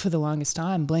granted for the longest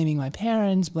time, blaming my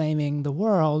parents, blaming the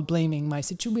world, blaming my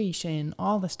situation,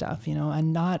 all the stuff,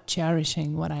 and not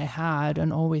cherishing what I had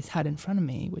and always had in front of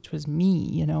me, which was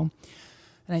me, And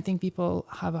I think people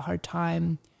have a hard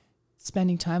time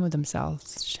spending time with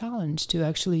themselves. It's a challenge to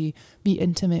actually be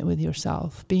intimate with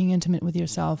yourself. Being intimate with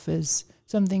yourself is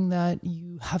something that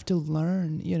you have to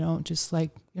learn, just like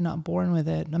you're not born with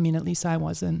it. I mean, at least I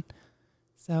wasn't.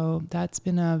 So that's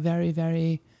been a very,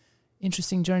 very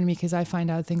interesting journey, because I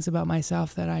find out things about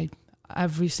myself that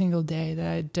every single day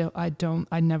that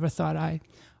I never thought I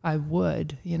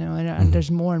would, and there's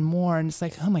more and more, and it's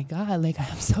like, oh my God, like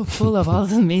I'm so full of all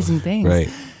these amazing things, right?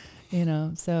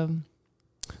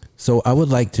 So I would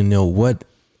like to know, what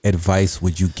advice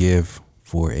would you give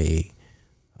for a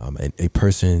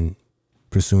person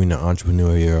pursuing the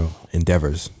entrepreneurial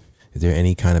endeavors? Is there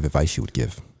any kind of advice you would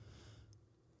give?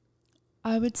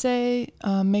 I would say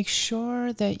make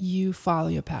sure that you follow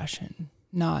your passion,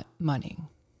 not money.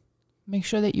 Make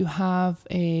sure that you have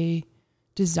a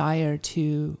desire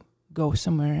to go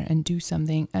somewhere and do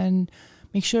something, and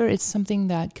make sure it's something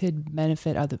that could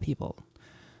benefit other people.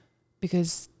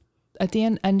 Because at the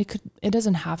end, and it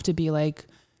doesn't have to be like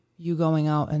you going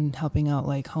out and helping out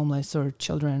like homeless or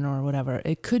children or whatever.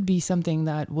 It could be something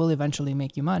that will eventually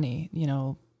make you money, you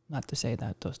know, not to say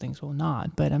that those things will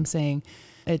not, but I'm saying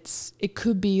it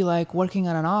could be like working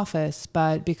at an office,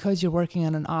 but because you're working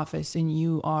at an office and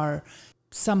you are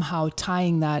somehow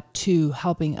tying that to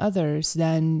helping others,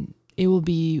 then it will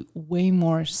be way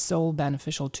more soul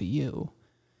beneficial to you.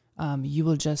 You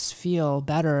will just feel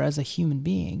better as a human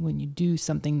being when you do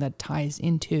something that ties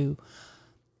into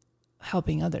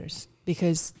helping others.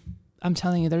 Because I'm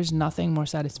telling you, there's nothing more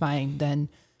satisfying than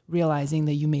realizing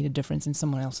that you made a difference in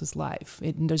someone else's life.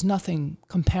 There's nothing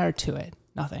compared to it.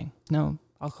 Nothing. No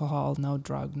alcohol, no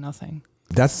drug, nothing.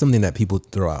 That's something that people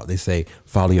throw out. They say,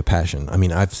 follow your passion. I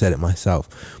mean, I've said it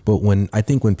myself. But when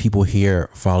people hear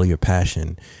follow your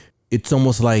passion, it's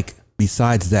almost like,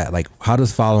 besides that, like, how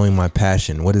does following my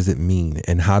passion, what does it mean?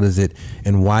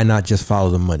 And why not just follow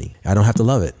the money? I don't have to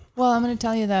love it. Well, I'm going to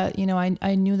tell you that, you know,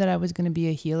 I knew that I was going to be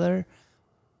a healer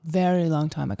very long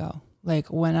time ago. Like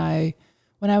when I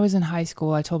was in high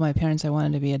school, I told my parents I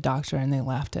wanted to be a doctor, and they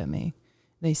laughed at me.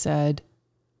 They said,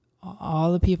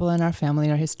 all the people in our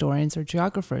family are historians or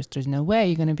geographers. There's no way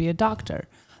you're going to be a doctor.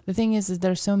 The thing is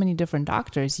there's so many different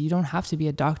doctors. You don't have to be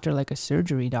a doctor like a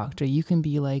surgery doctor. You can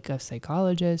be like a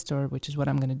psychologist, or which is what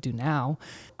I'm going to do now.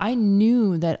 I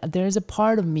knew that there's a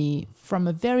part of me from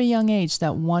a very young age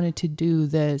that wanted to do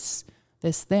this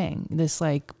thing.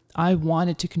 Like I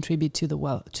wanted to contribute to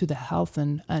the health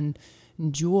and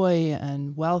joy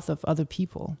and wealth of other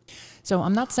people. So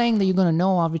I'm not saying that you're going to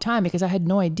know all the time, because I had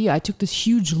no idea. I took this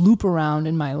huge loop around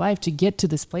in my life to get to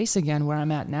this place again where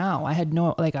I'm at now. I had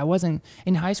I wasn't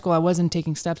in high school. I wasn't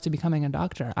taking steps to becoming a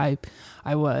doctor. My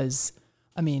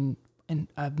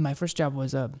first job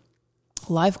was a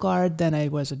lifeguard, then I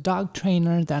was a dog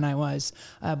trainer, then I was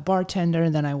a bartender,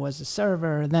 then I was a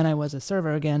server, then I was a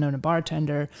server again and a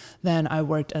bartender, then I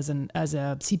worked as a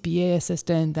CPA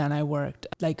assistant, then I worked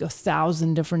like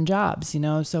 1,000 different jobs, you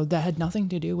know, so that had nothing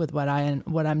to do with what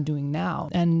I'm doing now.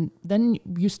 And then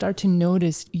you start to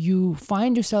notice, you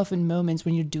find yourself in moments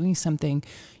when you're doing something,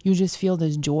 you just feel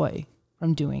this joy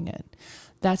from doing it.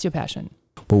 That's your passion.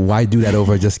 But why do that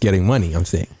over just getting money, I'm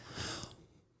saying?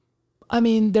 I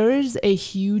mean, there is a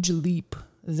huge leap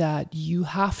that you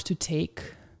have to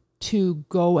take to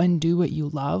go and do what you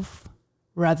love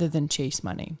rather than chase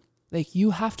money. Like,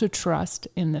 you have to trust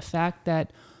in the fact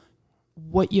that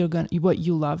what you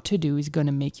love to do is going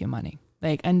to make you money.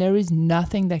 Like, and there is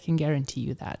nothing that can guarantee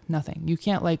you that. Nothing. You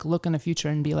can't like look in the future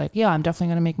and be like, yeah, I'm definitely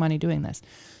going to make money doing this.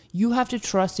 You have to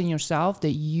trust in yourself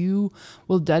that you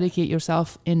will dedicate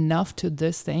yourself enough to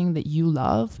this thing that you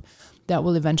love that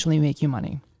will eventually make you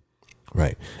money.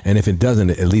 Right. And if it doesn't,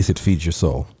 at least it feeds your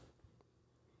soul.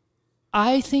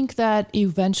 I think that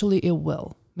eventually it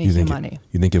will make you money.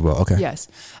 You think it will? Okay. Yes.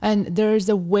 And there's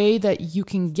a way that you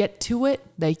can get to it.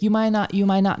 Like you might not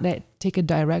take a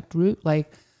direct route. Like,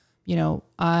 you know,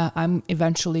 I'm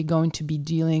eventually going to be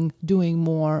doing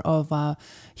more of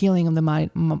healing of the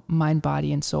mind,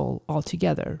 body, and soul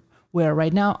altogether. Where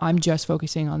right now I'm just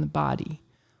focusing on the body.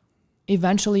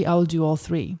 Eventually I'll do all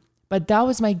three. But that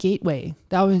was my gateway.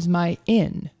 That was my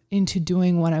into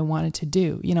doing what I wanted to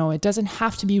do. You know, it doesn't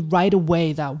have to be right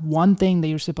away that one thing that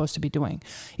you're supposed to be doing.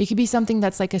 It could be something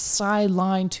that's like a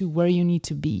sideline to where you need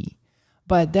to be.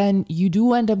 But then you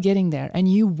do end up getting there,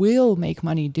 and you will make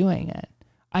money doing it.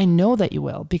 I know that you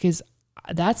will, because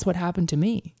that's what happened to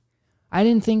me. I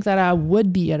didn't think that I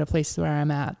would be at a place where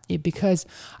I'm at, because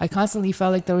I constantly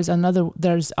felt like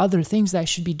there's other things that I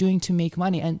should be doing to make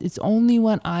money. And it's only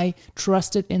when I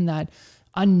trusted in that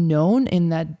unknown, in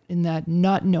that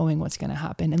not knowing what's going to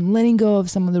happen, and letting go of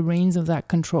some of the reins of that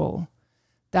control,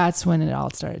 that's when it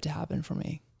all started to happen for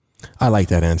me. I like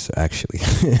that answer, actually.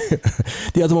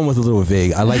 The other one was a little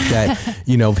vague. I like that,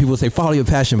 you know, people say follow your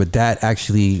passion, but that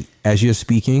actually, as you're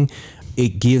speaking,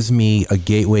 it gives me a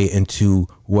gateway into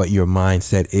what your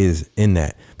mindset is in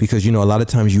that. Because, you know, a lot of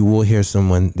times you will hear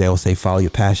someone, they'll say, follow your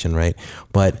passion, right?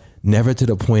 But never to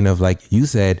the point of, like you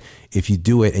said, if you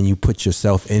do it and you put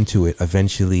yourself into it,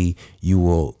 eventually you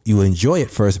will enjoy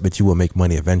it first, but you will make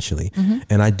money eventually. Mm-hmm.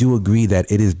 And I do agree that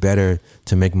it is better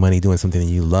to make money doing something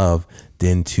that you love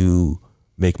than to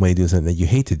make money doing something that you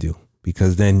hate to do.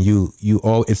 Because then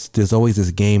there's always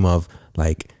this game of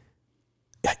like,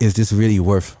 is this really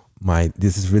worth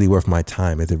this is really worth my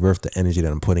time? Is it worth the energy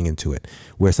that I'm putting into it?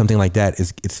 Where something like that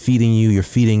it's feeding you, you're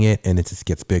feeding it, and it just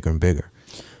gets bigger and bigger.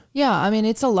 Yeah, I mean,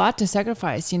 it's a lot to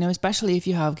sacrifice, especially if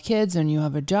you have kids and you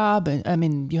have a job, and I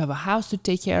mean, you have a house to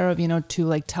take care of, to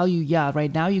like tell you, yeah,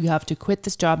 right now you have to quit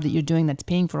this job that you're doing that's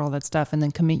paying for all that stuff and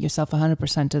then commit yourself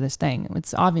 100% to this thing.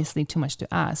 It's obviously too much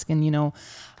to ask. And,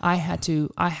 I had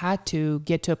to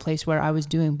get to a place where I was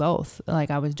doing both. Like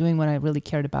I was doing what I really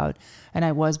cared about, and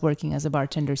I was working as a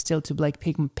bartender still to like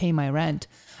pay my rent.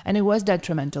 And it was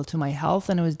detrimental to my health,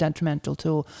 and it was detrimental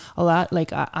to a lot.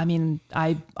 Like,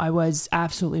 I was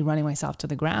absolutely running myself to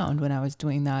the ground when I was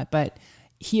doing that. But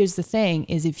here's the thing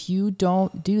is, if you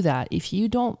don't do that, if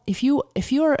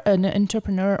you're an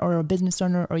entrepreneur or a business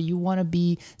owner, or you want to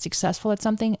be successful at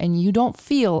something, and you don't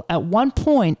feel at one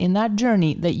point in that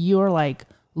journey that you're like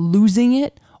losing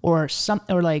it or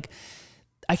like,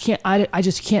 I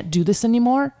just can't do this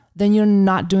anymore, then you're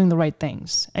not doing the right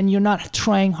things and you're not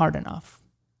trying hard enough.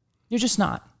 You're just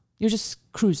not. You're just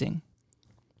cruising.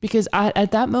 Because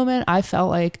at that moment, I felt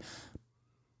like,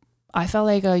 I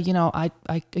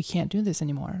can't do this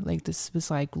anymore. Like this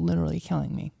was like literally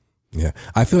killing me. Yeah.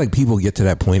 I feel like people get to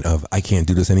that point of, I can't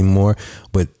do this anymore,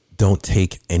 but don't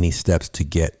take any steps to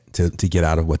get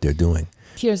out of what they're doing.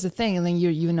 Here's the thing. And then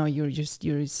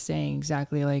you're saying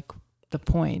exactly like the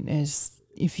point is,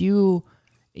 if you're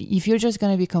just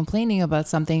going to be complaining about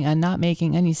something and not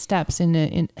making any steps and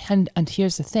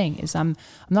here's the thing is, I'm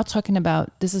not talking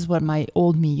about, this is what my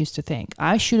old me used to think.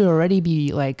 I should already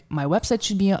be like, my website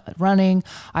should be running.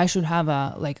 I should have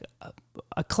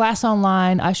a class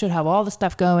online. I should have all the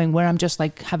stuff going, where I'm just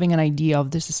like having an idea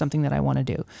of this is something that I want to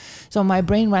do. So my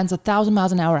brain runs 1,000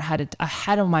 miles an hour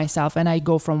ahead of myself, and I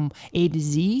go from A to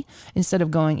Z instead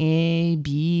of going A,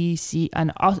 B, C.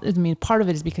 And part of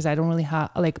it is because I don't really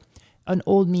have an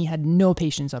old me had no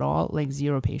patience at all, like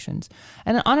zero patience.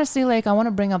 And honestly, like I want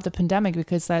to bring up the pandemic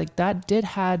because like that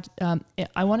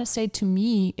I want to say, to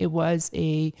me, it was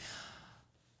a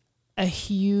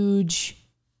huge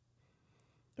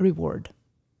reward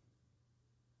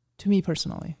to me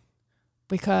personally,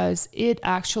 because it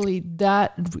actually,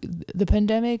 the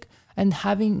pandemic and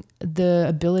having the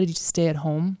ability to stay at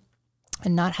home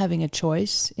and not having a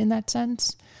choice in that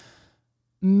sense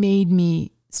made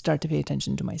me start to pay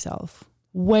attention to myself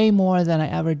way more than I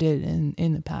ever did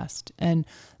in the past. And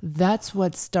that's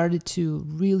what started to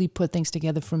really put things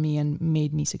together for me and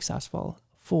made me successful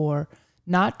for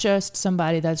not just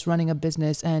somebody that's running a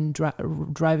business and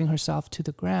driving herself to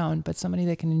the ground, but somebody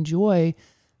that can enjoy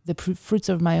the fruits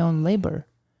of my own labor.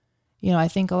 I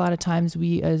think a lot of times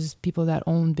we, as people that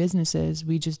own businesses,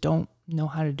 we just don't know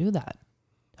how to do that.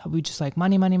 We just like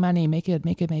money, make it.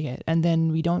 And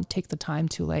then we don't take the time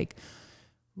to like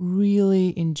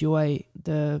really enjoy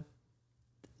the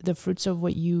fruits of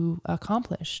what you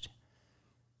accomplished.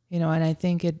 And I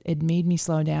think it made me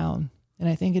slow down. And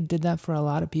I think it did that for a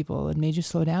lot of people. It made you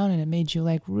slow down, and it made you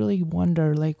like really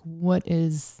wonder, like, what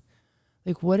is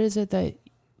it that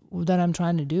I'm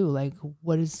trying to do? Like,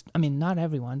 not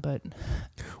everyone, but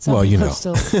some people are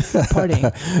still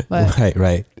partying. But,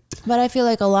 right. But I feel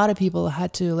like a lot of people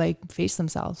had to like face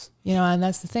themselves, and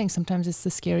that's the thing. Sometimes it's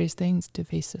the scariest things to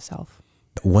face yourself.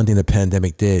 One thing the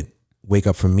pandemic did wake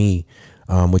up for me,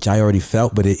 which I already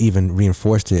felt, but it even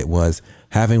reinforced it, was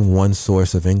having one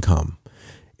source of income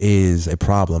is a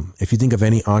problem. If you think of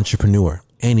any entrepreneur,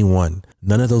 anyone,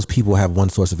 none of those people have one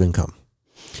source of income.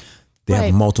 They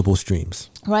have multiple streams.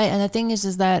 Right. And the thing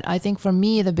is that I think for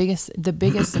me, the biggest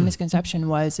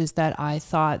misconception is that I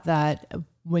thought that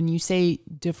when you say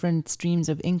different streams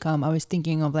of income, I was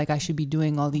thinking of like, I should be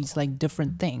doing all these like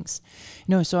different things,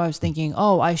 so I was thinking,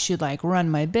 I should like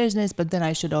run my business, but then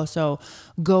I should also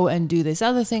go and do this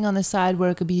other thing on the side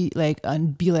where it could be like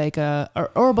a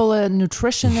herbal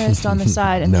nutritionist on the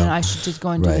side. And then I should just go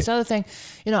and do this other thing,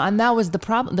 and that was the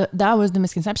problem. That was the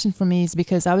misconception for me, is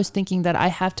because I was thinking that I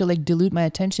have to like dilute my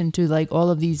attention to like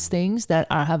all of these things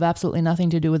that have absolutely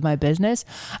nothing to do with my business.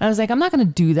 And I was like, I'm not going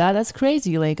to do that. That's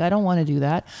crazy. Like, I don't want to do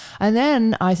that. And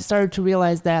then I started to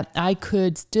realize that I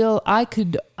could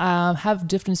have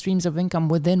different streams of income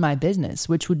within my business,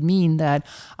 which would mean that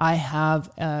I have,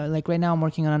 like right now I'm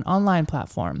working on an online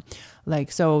platform.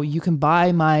 Like, so you can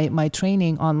buy my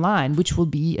training online, which will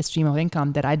be a stream of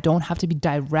income that I don't have to be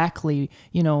directly,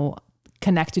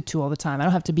 connected to all the time. I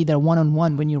don't have to be there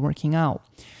one-on-one when you're working out.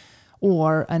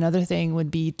 Or another thing would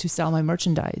be to sell my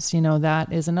merchandise.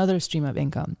 That is another stream of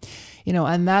income,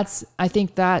 and I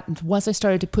think that once I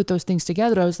started to put those things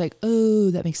together, I was like, oh,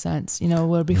 that makes sense.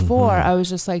 Where before I was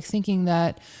just like thinking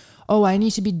that, oh, I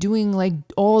need to be doing like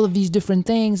all of these different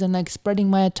things and like spreading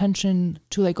my attention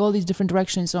to like all these different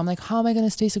directions. So I'm like, how am I going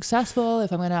to stay successful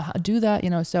if I'm going to do that? You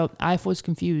know, so I was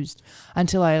confused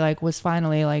until I like was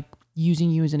finally like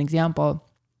using you as an example.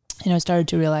 And I started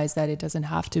to realize that it doesn't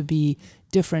have to be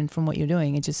different from what you're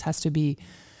doing. It just has to be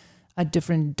a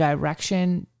different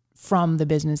direction from the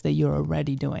business that you're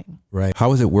already doing. Right.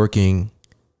 How is it working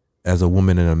as a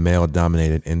woman in a male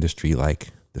dominated industry like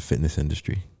the fitness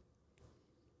industry?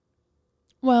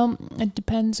 Well, it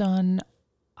depends on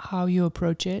how you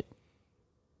approach it.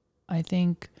 I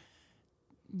think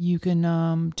you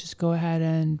can just go ahead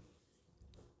and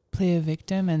play a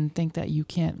victim and think that you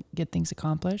can't get things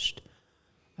accomplished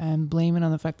and blame it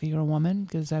on the fact that you're a woman,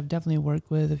 because I've definitely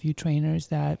worked with a few trainers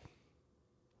that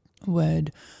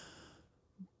would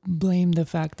blame the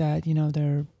fact that, you know,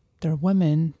 they're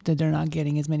women, that they're not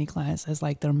getting as many clients as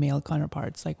like their male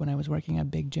counterparts, like when I was working at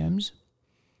big gyms.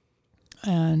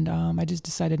 And I just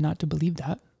decided not to believe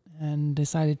that and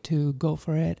decided to go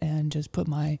for it and just put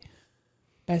my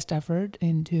best effort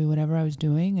into whatever I was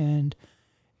doing. And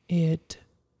I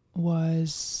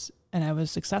was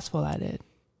successful at it.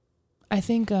 I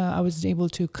think I was able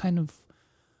to kind of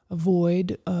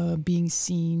avoid being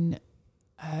seen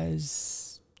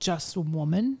as just a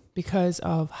woman because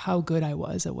of how good I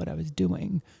was at what I was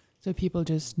doing. So people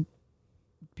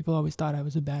always thought I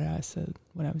was a badass at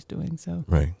what I was doing. So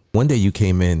right. One day you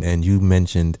came in and you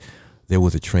mentioned there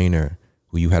was a trainer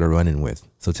who you had a run-in with.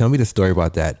 So tell me the story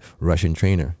about that Russian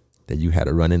trainer that you had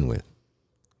a run-in with.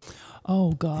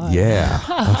 Oh God. Yeah.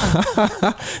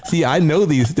 See, I know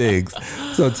these things.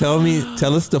 So tell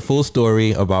us the full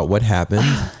story about what happened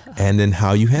and then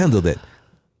how you handled it.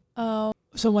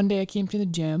 So one day I came to the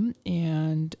gym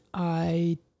and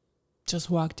I just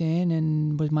walked in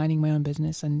and was minding my own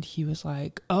business, and he was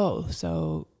like, oh,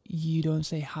 so you don't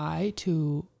say hi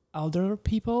to elder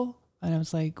people? And I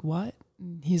was like, what?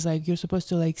 And he's like, you're supposed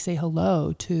to like say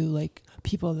hello to like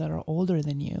people that are older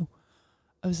than you.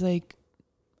 I was like,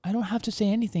 I don't have to say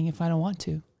anything if I don't want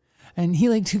to. And he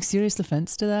like took serious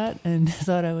offense to that and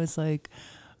thought I was like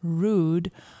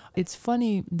rude. It's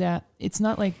funny that it's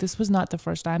not like this was not the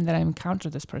first time that I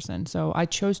encountered this person. So I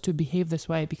chose to behave this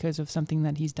way because of something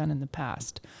that he's done in the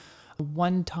past.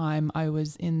 One time I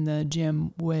was in the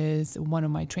gym with one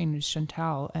of my trainers,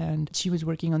 Chantal, and she was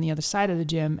working on the other side of the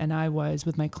gym and I was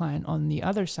with my client on the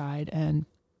other side. And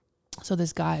so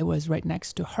this guy was right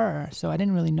next to her. So I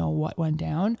didn't really know what went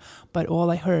down, but all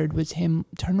I heard was him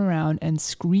turn around and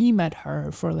scream at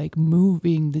her for like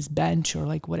moving this bench or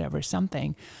like whatever,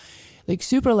 something. Like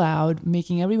super loud,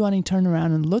 making everybody turn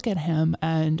around and look at him.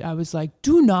 And I was like,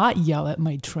 do not yell at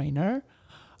my trainer.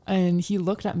 And he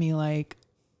looked at me like,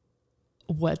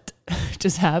 what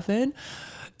just happened?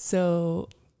 So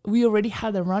we already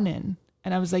had a run-in.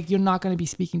 And I was like, you're not going to be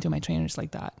speaking to my trainers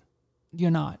like that. You're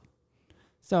not.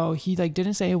 So he like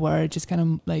didn't say a word, just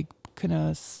kind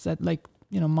of said like,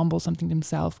 you know, mumble something to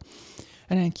himself.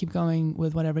 And then keep going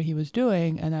with whatever he was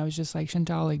doing. And I was just like,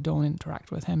 Chantal, like, don't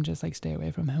interact with him. Just like stay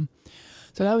away from him.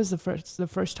 So that was the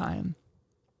first time.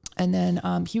 And then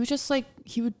he was just like,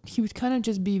 he would kind of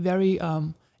just be very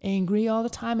angry all the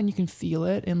time. And you can feel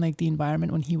it in like the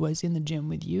environment when he was in the gym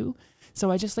with you. So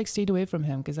I just like stayed away from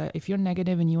him because if you're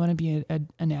negative and you want to be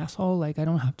an asshole, like I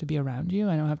don't have to be around you.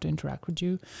 I don't have to interact with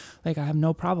you. Like I have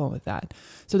no problem with that.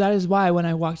 So that is why when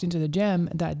I walked into the gym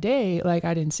that day, like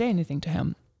I didn't say anything to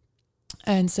him.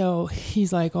 And so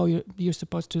he's like, oh, you're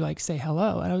supposed to like say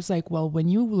hello. And I was like, well, when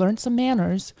you learn some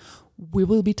manners, we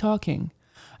will be talking.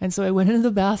 And so I went into the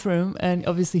bathroom and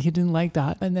obviously he didn't like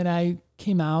that. And then I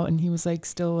came out and he was like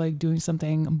still like doing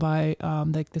something by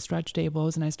like the stretch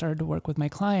tables. And I started to work with my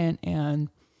client and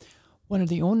one of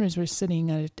the owners was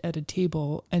sitting at a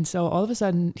table. And so all of a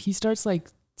sudden he starts like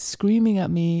screaming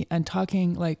at me and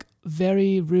talking like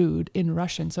very rude in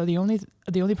Russian. So the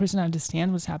only person I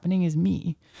understand what's happening is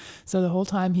me. So the whole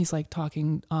time he's like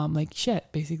talking like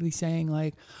shit, basically saying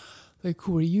like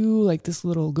who are you? Like this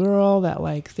little girl that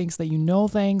like thinks that you know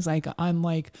things. Like I'm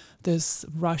like this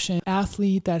Russian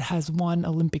athlete that has won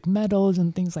Olympic medals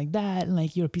and things like that. And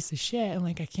like you're a piece of shit. And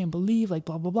like I can't believe like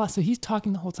blah blah blah. So he's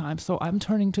talking the whole time. So I'm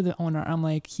turning to the owner. I'm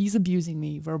like, he's abusing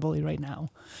me verbally right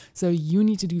now. So you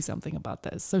need to do something about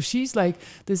this. So she's like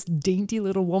this dainty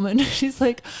little woman. She's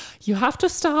like, you have to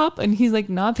stop. And he's like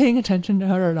not paying attention to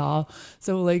her at all.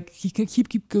 So like he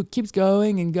keeps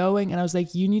going and going. And I was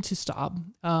like, you need to stop.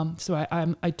 So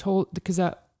I told, because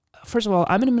first of all,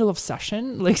 I'm in the middle of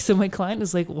session. Like, so my client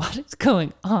is like, what is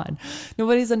going on?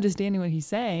 Nobody's understanding what he's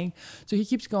saying. So he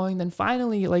keeps going. Then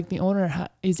finally, like the owner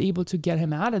is able to get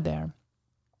him out of there.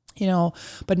 you know,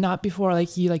 but not before like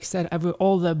he like said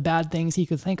all the bad things he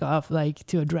could think of like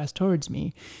to address towards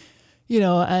me, you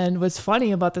know. And what's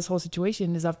funny about this whole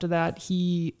situation is after that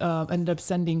he ended up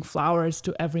sending flowers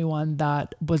to everyone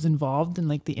that was involved in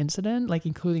like the incident, like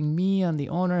including me and the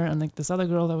owner and like this other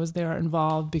girl that was there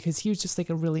involved, because he was just like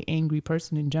a really angry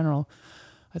person in general.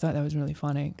 I thought that was really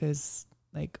funny because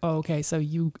like, oh, okay, so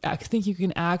you think you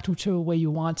can act whichever way you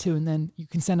want to, and then you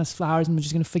can send us flowers and we're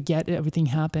just going to forget everything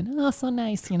happened. Oh, so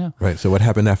nice, you know. Right. So what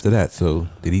happened after that? So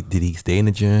did he stay in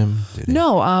the gym?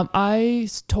 No, I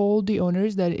told the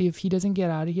owners that if he doesn't get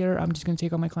out of here, I'm just going to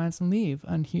take all my clients and leave.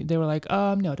 And they were like,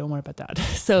 no, don't worry about that.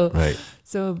 So, right.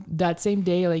 So that same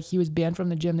day, like he was banned from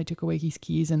the gym. They took away his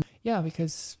keys. And yeah,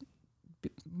 because,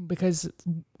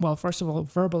 well, first of all,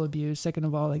 verbal abuse. Second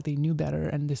of all, like they knew better.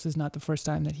 And this is not the first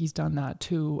time that he's done that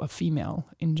to a female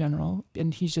in general.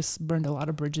 And he's just burned a lot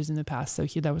of bridges in the past. So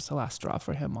that was the last straw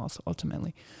for him also,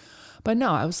 ultimately. But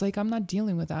no, I was like, I'm not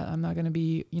dealing with that. I'm not going to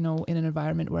be, you know, in an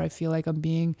environment where I feel like I'm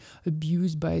being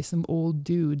abused by some old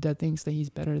dude that thinks that he's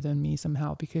better than me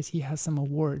somehow because he has some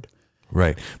award.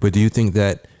 Right. But do you think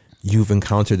that you've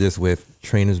encountered this with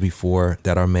trainers before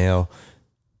that are male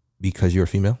because you're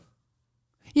female?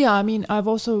 Yeah, I mean, I've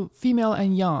also female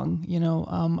and young, you know,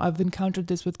 I've encountered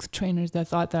this with trainers that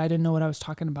thought that I didn't know what I was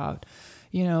talking about,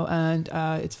 you know, and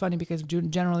it's funny because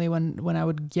generally when I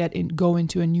would go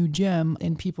into a new gym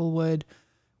and people would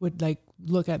like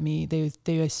look at me,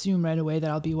 they assume right away that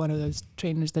I'll be one of those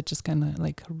trainers that just kind of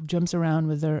like jumps around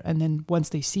with their, and then once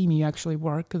they see me actually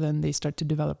work, then they start to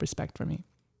develop respect for me.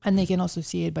 And they can also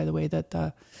see it by the way that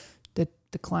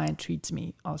the client treats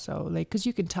me also, like, because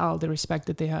you can tell the respect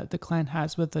that the client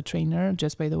has with the trainer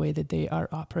just by the way that they are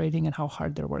operating and how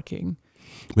hard they're working.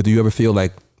 But do you ever feel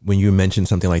like when you mention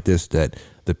something like this, that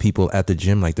the people at the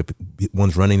gym, like the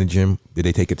ones running the gym, did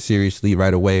they take it seriously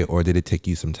right away, or did it take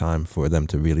you some time for them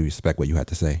to really respect what you had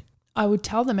to say? I would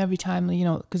tell them every time, you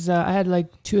know, because I had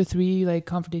like 2 or 3 like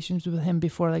confrontations with him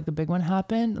before like the big one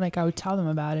happened. Like I would tell them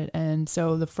about it. And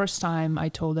so the first time I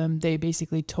told him, they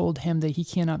basically told him that he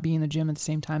cannot be in the gym at the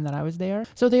same time that I was there.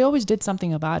 So they always did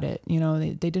something about it. You know,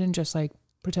 they didn't just like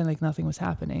pretend like nothing was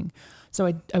happening.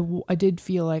 So I did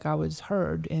feel like I was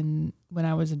heard when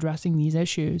I was addressing these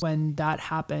issues. When that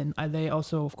happened, they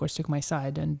also, of course, took my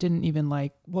side and didn't even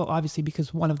like, well, obviously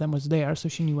because one of them was there, so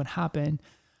she knew what happened.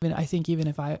 I think even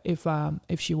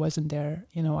if she wasn't there,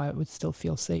 you know, I would still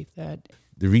feel safe. That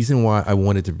the reason why I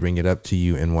wanted to bring it up to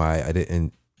you and why I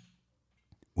didn't,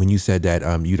 when you said that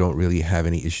you don't really have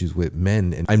any issues with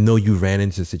men, and I know you ran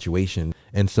into a situation,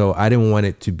 and so I didn't want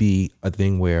it to be a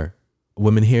thing where a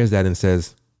woman hears that and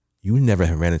says, you never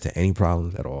have ran into any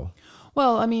problems at all.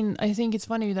 Well, I mean, I think it's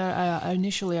funny that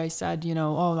initially I said, you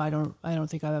know, oh, I don't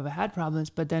think I've ever had problems.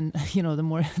 But then, you know, the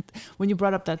more when you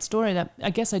brought up that story, that I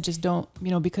guess I just don't,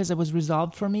 you know, because it was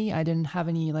resolved for me. I didn't have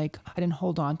any I didn't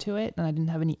hold on to it, and I didn't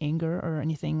have any anger or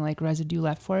anything like residue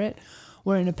left for it.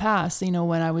 Where in the past, you know,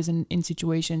 when I was in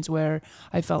situations where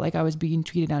I felt like I was being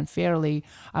treated unfairly,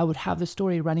 I would have the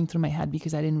story running through my head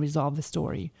because I didn't resolve the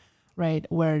story. Right.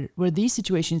 Where these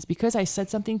situations, because I said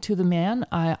something to the man,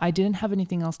 I didn't have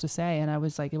anything else to say. And I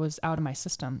was like, it was out of my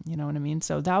system. You know what I mean?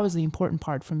 So that was the important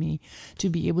part for me, to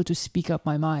be able to speak up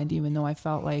my mind, even though I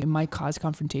felt like it might cause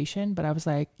confrontation. But I was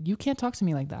like, you can't talk to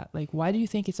me like that. Like, why do you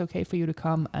think it's okay for you to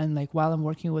come and like while I'm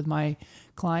working with my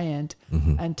client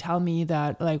and tell me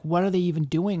that, like, what are they even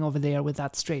doing over there with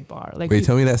that straight bar? Like, wait,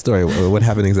 tell me that story. What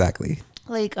happened exactly?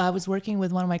 Like I was working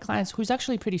with one of my clients who's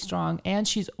actually pretty strong, and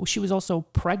she was also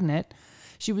pregnant.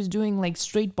 She was doing like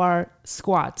straight bar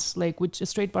squats, like, which a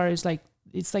straight bar is like,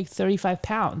 it's like 35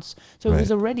 pounds. So It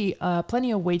was already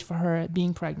plenty of weight for her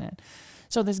being pregnant.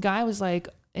 So this guy was like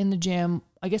in the gym.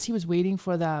 I guess he was waiting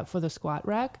for the squat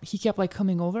rack. He kept like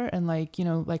coming over and like, you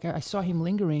know, like I saw him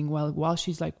lingering while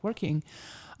she's like working.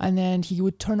 And then he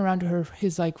would turn around to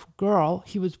his like girl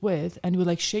he was with, and he would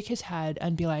like shake his head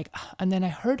and be like, and then I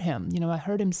heard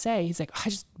him say, he's like,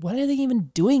 what are they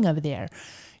even doing over there?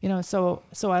 You know, so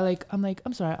I'm like,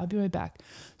 I'm sorry, I'll be right back.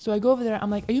 So I go over there. I'm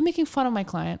like, are you making fun of my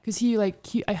client? Because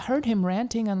I heard him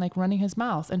ranting and like running his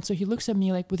mouth. And so he looks at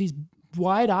me like with these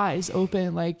wide eyes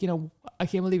open, like, you know, I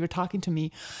can't believe you're talking to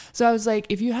me. So I was like,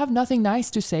 if you have nothing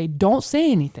nice to say, don't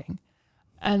say anything.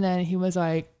 And then he was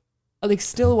like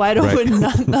still wide open,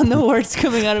 none the words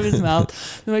coming out of his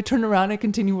mouth. Then I turned around and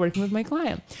continued working with my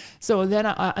client. So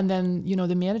then, you know,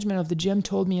 the management of the gym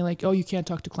told me like, oh, you can't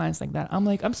talk to clients like that. I'm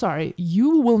like, I'm sorry,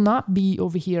 you will not be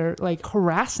over here like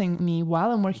harassing me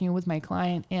while I'm working with my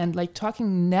client and like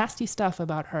talking nasty stuff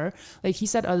about her. Like he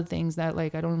said other things that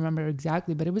like, I don't remember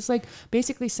exactly, but it was like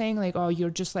basically saying like, oh,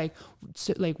 you're just like,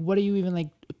 what are you even like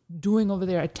doing over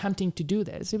there attempting to do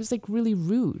this? It was like really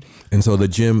rude. And so the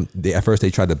gym, at first they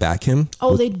tried to back him.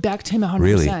 Oh, they backed him 100%.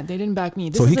 Really? They didn't back me.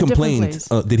 This So is he a different complained.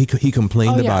 place. Did he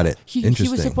complained about it? He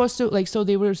Interesting. was supposed to like, so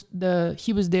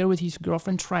he was there with his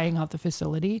girlfriend trying out the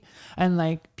facility, and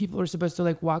like people were supposed to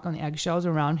like walk on eggshells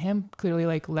around him, clearly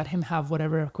like let him have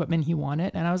whatever equipment he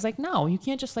wanted. And I was like, no, you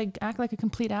can't just like act like a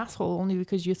complete asshole only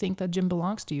because you think that gym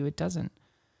belongs to you. It doesn't.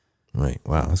 Right.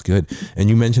 Wow, that's good. And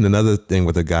you mentioned another thing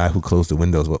with a guy who closed the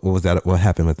windows. What was that? What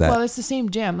happened with that? Well, it's the same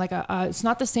gym. Like, it's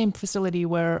not the same facility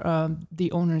where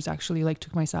the owners actually like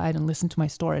took my side and listened to my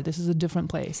story. This is a different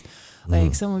place.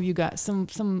 Like some of you got some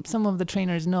of the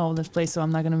trainers know this place, so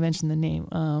I'm not going to mention the name.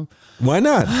 Why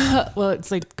not? Well,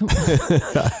 it's like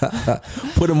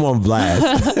Put him on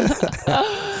blast.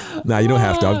 Nah, you don't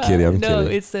have to. I'm kidding. No,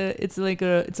 it's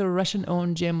a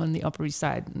Russian-owned gym on the Upper East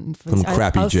Side. Some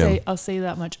crappy gym. I'll say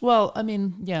that much. Well, I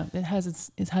mean, yeah, it has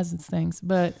its things,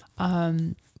 but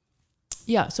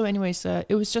yeah. So, anyways,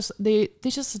 it was just they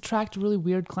just attract really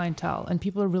weird clientele, and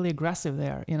people are really aggressive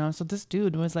there, you know. So this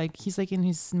dude was like, he's like in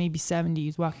his maybe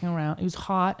 70s, walking around. It was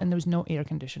hot, and there was no air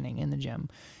conditioning in the gym.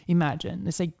 Imagine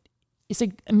it's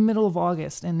like middle of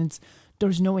August, and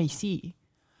there's no AC.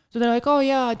 So they're like, oh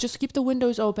yeah, just keep the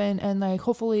windows open and like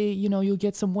hopefully, you know, you'll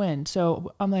get some wind.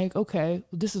 So I'm like, okay,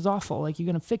 this is awful. Like, you're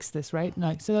gonna fix this, right? And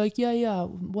like, so they're like, yeah,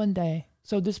 one day.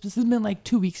 So this has been like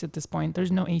 2 weeks at this point.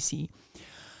 There's no AC.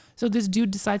 So this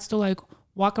dude decides to like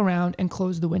walk around and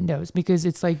close the windows because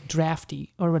it's like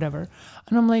drafty or whatever.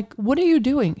 And I'm like, what are you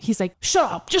doing? He's like, shut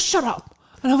up, just shut up.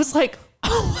 And I was like,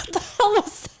 oh, what the hell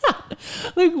was that?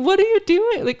 Like, what are you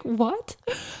doing? Like, what?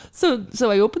 So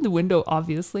I opened the window,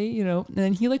 obviously, you know, and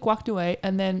then he like walked away.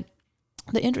 And then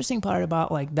the interesting part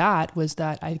about like that was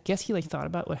that I guess he like thought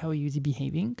about how he was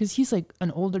behaving, because he's like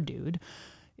an older dude,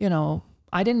 you know.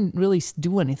 I didn't really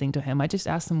do anything to him. I just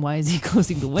asked him, why is he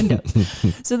closing the windows?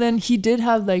 So then he did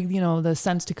have like, you know, the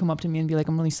sense to come up to me and be like,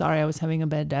 I'm really sorry, I was having a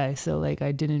bad day. So like,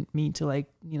 I didn't mean to like,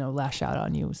 you know, lash out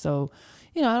on you. So,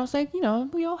 you know, I was like, you know,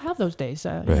 we all have those days.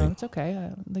 You know, it's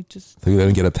okay. Like, just. So you let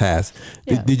him get a pass.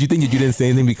 Yeah. Did you think that you didn't say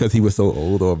anything because he was so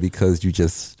old, or because you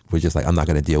just were just like, I'm not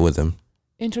going to deal with him?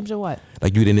 In terms of what?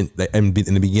 Like, you didn't, like, in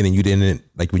the beginning, you didn't,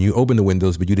 like when you opened the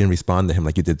windows, but you didn't respond to him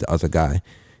like you did the other guy.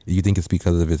 You think it's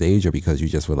because of his age, or because you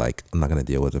just were like, I'm not going to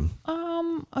deal with him?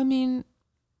 I mean,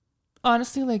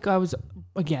 honestly, like I was,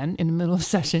 again, in the middle of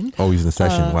session. Always in the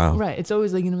session, wow. Right. It's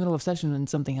always like in the middle of session when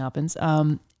something happens.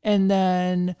 And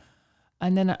then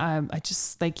I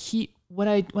just like when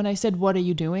I said, what are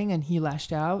you doing? And he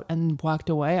lashed out and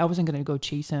walked away. I wasn't going to go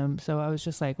chase him. So I was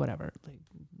just like, whatever. Like,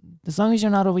 as long as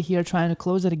you're not over here trying to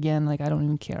close it again, like, I don't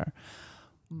even care.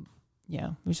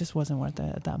 Yeah, it just wasn't worth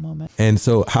it at that moment. And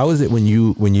so how is it when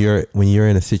you're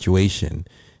in a situation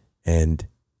and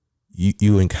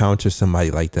you encounter somebody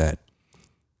like that?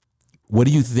 What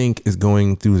do you think is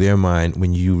going through their mind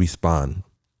when you respond?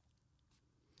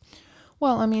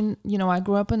 Well, I mean, you know, I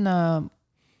grew up in an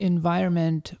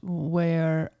environment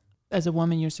where as a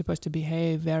woman, you're supposed to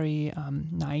behave very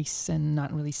nice and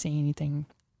not really say anything,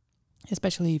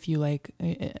 especially if you like,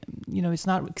 you know, it's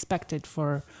not expected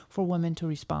for women to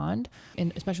respond,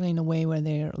 and especially in a way where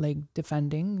they're like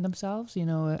defending themselves, you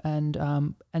know, and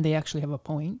they actually have a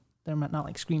point. They're not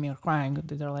like screaming or crying.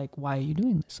 They're like, why are you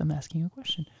doing this? I'm asking you a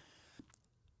question.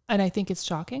 And I think it's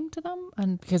shocking to them.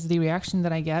 And because the reaction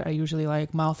that I get are usually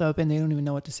like mouth open. They don't even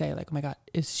know what to say. Like, oh my God,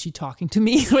 is she talking to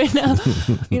me right now?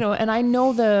 You know, and I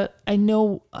know that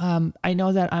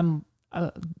I'm,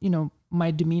 you know,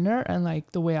 my demeanor and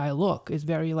like the way I look is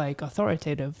very like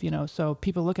authoritative, you know, so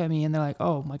people look at me and they're like,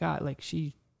 oh my God, like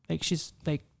she's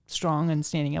like strong and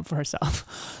standing up for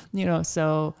herself, you know,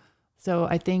 so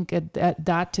I think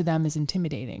that to them is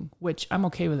intimidating, which I'm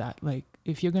okay with that. Like,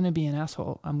 if you're going to be an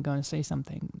asshole, I'm going to say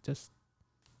something. Just,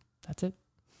 that's it.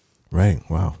 Right.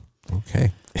 Wow.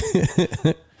 Okay.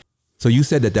 So you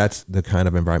said that that's the kind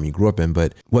of environment you grew up in,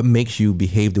 but what makes you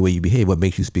behave the way you behave? What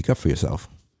makes you speak up for yourself?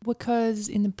 Because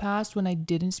in the past, when I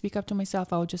didn't speak up to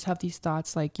myself, I would just have these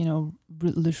thoughts like, you know,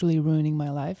 literally ruining my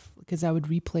life, because I would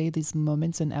replay these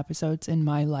moments and episodes in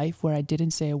my life where I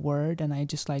didn't say a word and I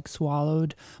just like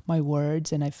swallowed my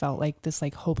words, and I felt like this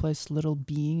like hopeless little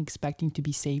being expecting to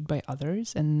be saved by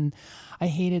others. And I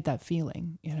hated that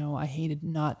feeling, you know, I hated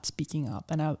not speaking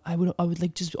up, and I would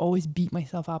like just always beat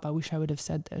myself up. I wish I would have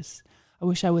said this. I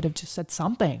wish I would have just said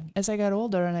something. As I got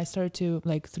older and I started to,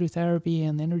 like, through therapy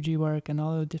and energy work and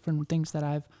all the different things that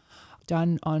I've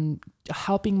done on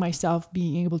helping myself,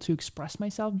 being able to express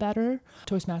myself better.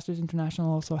 Toastmasters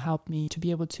International also helped me to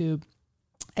be able to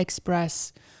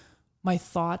express my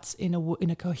thoughts in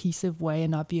a cohesive way and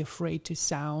not be afraid to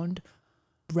sound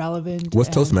relevant. What's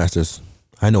Toastmasters?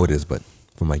 I know it is, but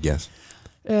for my guests?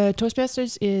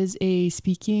 Toastmasters is a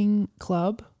speaking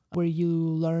club where you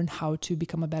learn how to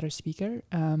become a better speaker.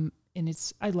 And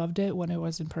I loved it when I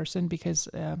was in person because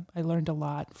I learned a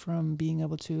lot from being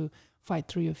able to fight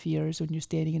through your fears when you're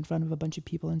standing in front of a bunch of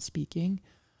people and speaking.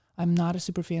 I'm not a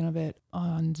super fan of it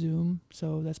on Zoom,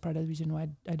 so that's part of the reason why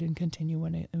I didn't continue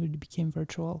when it became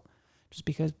virtual, just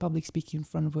because public speaking in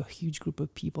front of a huge group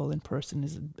of people in person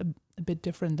is a bit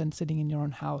different than sitting in your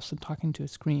own house and talking to a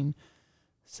screen.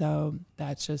 So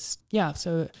that's just,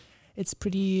 so it's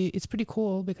pretty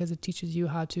cool because it teaches you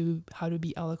how to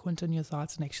be eloquent in your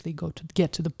thoughts and actually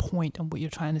get to the point on what you're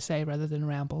trying to say rather than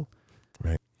ramble.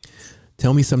 Right.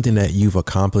 Tell me something that you've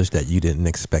accomplished that you didn't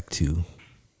expect to.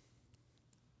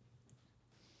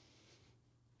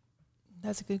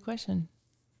 That's a good question.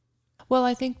 Well,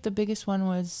 I think the biggest one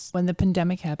was when the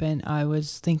pandemic happened, I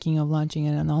was thinking of launching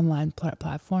an online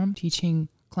platform teaching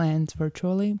clients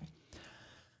virtually.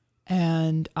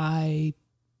 And I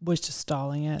was just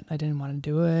stalling it. I didn't want to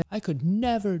do it. I could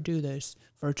never do this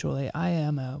virtually. I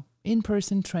am a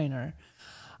in-person trainer.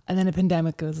 And then the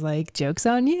pandemic was like, joke's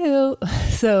on you.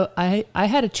 So I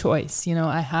had a choice,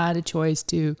 I had a choice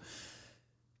to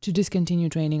discontinue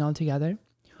training altogether,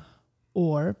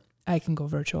 or I can go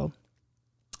virtual.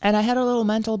 And I had a little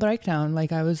mental breakdown.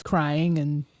 Like I was crying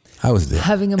and I was there.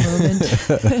 having a moment.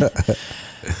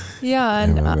 Yeah.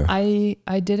 And I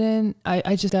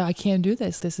just, I can't do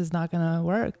this. This is not going to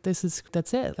work. That's it.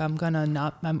 That's it.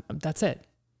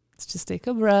 Let's just take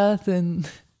a breath and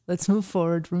let's move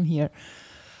forward from here.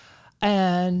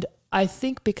 And I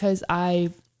think because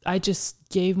I just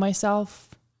gave myself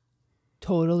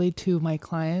totally to my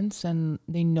clients and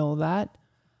they know that.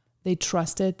 They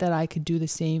trusted that I could do the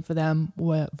same for them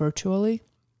virtually.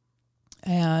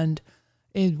 And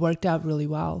it worked out really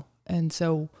well. And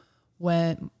so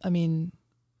March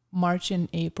and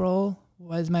April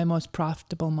was my most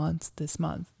profitable months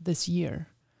this year,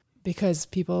 because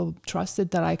people trusted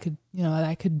that I could,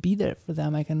 I could be there for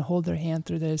them. I can hold their hand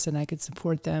through this and I could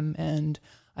support them and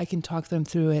I can talk them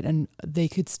through it and they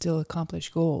could still accomplish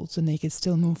goals and they could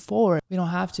still move forward. We don't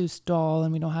have to stall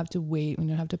and we don't have to wait. We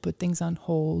don't have to put things on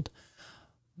hold.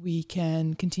 We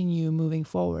can continue moving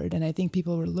forward. And I think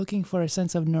people were looking for a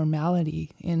sense of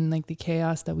normality in like the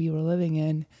chaos that we were living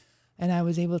in. And I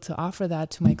was able to offer that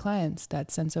to my clients,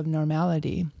 that sense of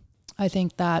normality. I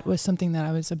think that was something that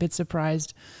I was a bit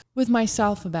surprised with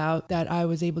myself about, that I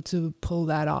was able to pull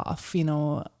that off,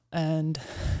 and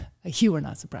you were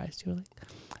not surprised. You were like,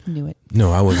 I knew it.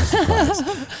 No, I wasn't surprised.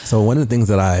 So one of the things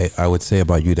that I would say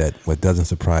about you that what doesn't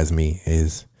surprise me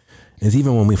is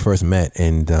even when we first met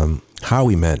and how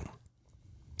we met.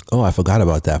 Oh, I forgot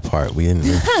about that part. We didn't.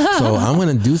 So I'm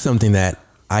going to do something that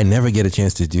I never get a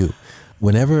chance to do.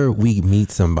 Whenever we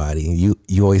meet somebody,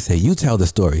 you always say, you tell the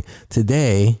story.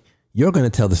 Today, you're going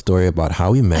to tell the story about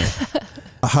how we met.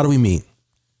 How do we meet?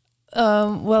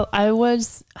 Well, I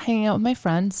was hanging out with my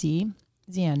friend,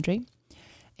 Andre,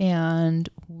 and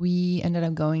we ended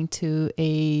up going to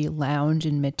a lounge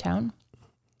in Midtown.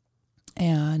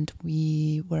 And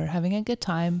we were having a good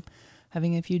time,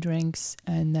 having a few drinks.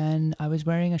 And then I was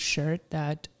wearing a shirt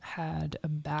that had a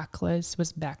backless.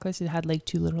 It had like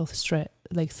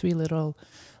three little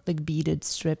like beaded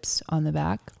strips on the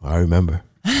back. I remember.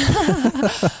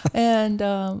 And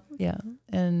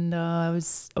I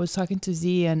was talking to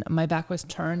Z, and my back was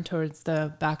turned towards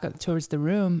the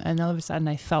room, and all of a sudden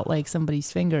I felt like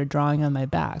somebody's finger drawing on my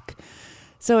back.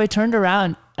 So I turned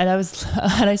around and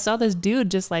I saw this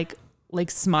dude just like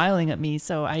smiling at me.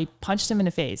 So I punched him in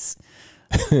the face.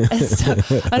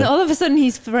 And all of a sudden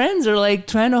his friends are like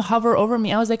trying to hover over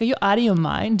me. I was like, are you out of your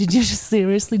mind? Did you just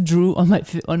seriously drew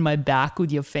on my back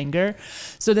with your finger?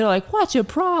 So they're like, what's your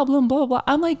problem? Blah, blah, blah.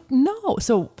 I'm like, no.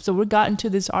 So we got into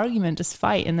this argument, this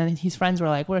fight. And then his friends were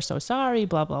like, we're so sorry,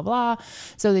 blah, blah, blah.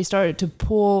 So they started to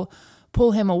pull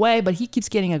him away, but he keeps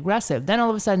getting aggressive. Then all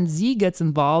of a sudden Z gets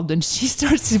involved and she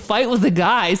starts to fight with the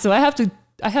guy. So I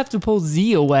have to pull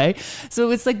Z away.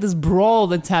 So it's like this brawl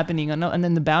that's happening. And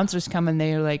then the bouncers come and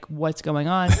they're like, what's going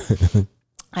on?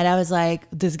 And I was like,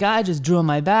 this guy just drew on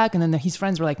my back. And then his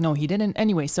friends were like, no, he didn't.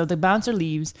 Anyway, so the bouncer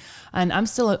leaves and I'm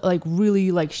still like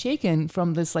really like shaken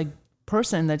from this like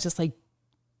person that just like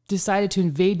decided to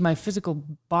invade my physical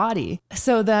body.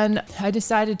 So then I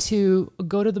decided to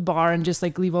go to the bar and just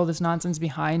like leave all this nonsense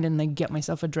behind and like get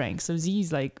myself a drink. So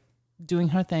Z's like doing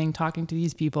her thing, talking to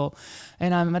these people,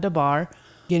 and I'm at a bar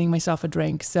getting myself a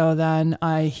drink. So then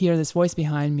I hear this voice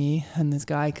behind me and this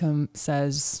guy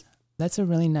says, that's a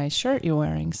really nice shirt you're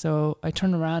wearing. So I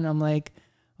turn around and I'm like,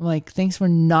 I'm like, thanks for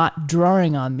not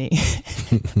drawing on me.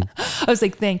 I was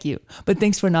like, thank you, but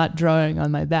thanks for not drawing on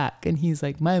my back. And he's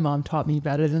like, my mom taught me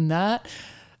better than that.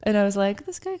 And I was like,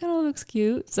 this guy kind of looks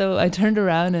cute. So I turned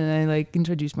around and I like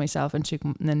introduced myself, and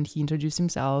then he introduced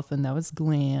himself, and that was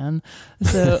Glenn.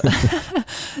 So,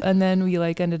 and then we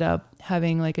like ended up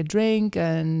having like a drink,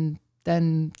 and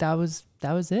then that was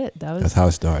it. That's how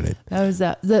it started. That was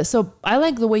that. So I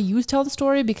like the way you tell the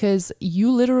story, because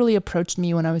you literally approached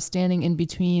me when I was standing in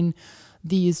between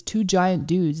these two giant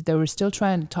dudes that were still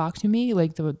trying to talk to me,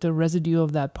 like the residue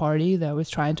of that party that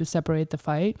was trying to separate the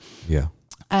fight. Yeah.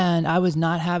 And I was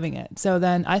not having it. So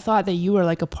then I thought that you were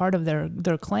like a part of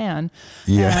their clan.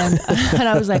 Yeah. And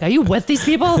I was like, are you with these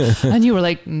people? And you were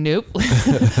like, nope.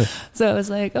 So I was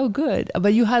like, oh, good.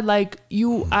 But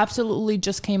you absolutely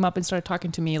just came up and started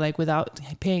talking to me like without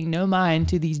paying no mind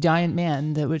to these giant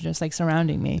men that were just like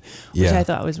surrounding me, which I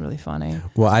thought was really funny.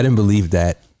 Well, I didn't believe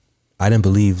that. I didn't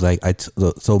believe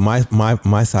so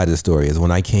my side of the story is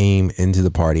when I came into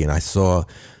the party and I saw,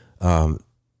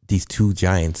 these two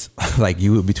giants, like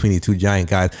you were between these two giant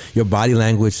guys, your body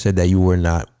language said that you were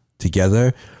not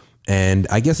together. And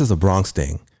I guess it's a Bronx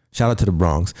thing. Shout out to the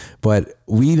Bronx. But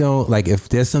we don't, like, if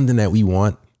there's something that we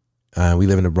want, we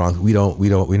live in the Bronx, we're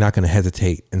not going to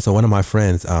hesitate. And so one of my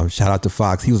friends, shout out to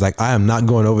Fox, he was like, I am not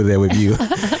going over there with you.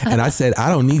 And I said, I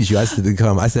don't need you. I said to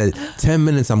come. I said, 10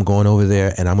 minutes, I'm going over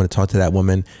there and I'm going to talk to that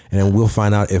woman. And then we'll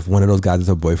find out if one of those guys is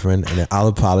her boyfriend, and then I'll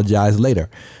apologize later.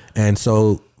 And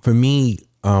so for me,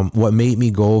 what made me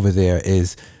go over there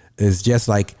is just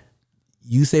like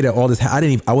you say that all this.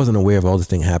 I wasn't aware of all this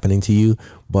thing happening to you,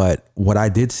 but what I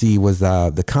did see was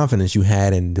the confidence you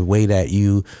had and the way that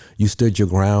you stood your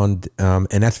ground, and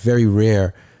that's very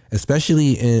rare,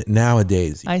 especially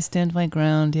nowadays. I stand my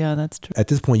ground. Yeah, that's true. At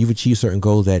this point, you've achieved certain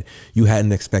goals that you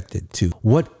hadn't expected to.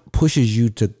 What pushes you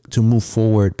to move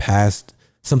forward past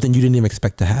something you didn't even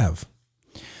expect to have?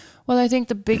 Well, I think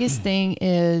the biggest thing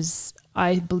is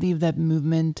I believe that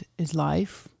movement is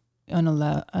life on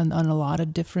a lot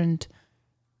of different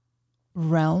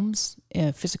realms,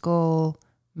 physical,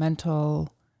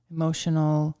 mental,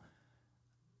 emotional,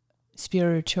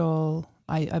 spiritual.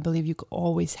 I believe you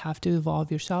always have to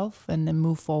evolve yourself and then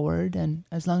move forward. And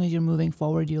as long as you're moving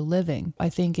forward, you're living. I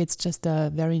think it's just a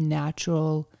very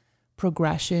natural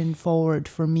progression forward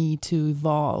for me to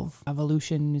evolve.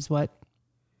 Evolution is why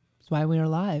we're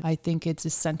alive. I think it's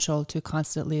essential to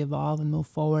constantly evolve and move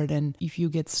forward. And if you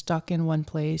get stuck in one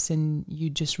place and you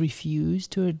just refuse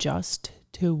to adjust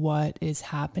to what is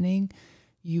happening,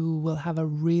 you will have a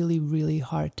really, really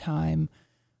hard time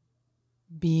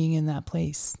being in that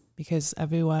place, because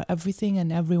everything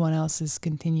and everyone else is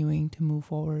continuing to move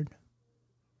forward.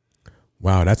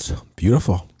 Wow, that's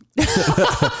beautiful.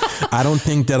 I don't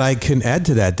think that I can add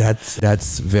to that.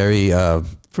 That's very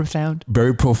profound.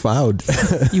 Very profound.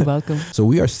 You're welcome. So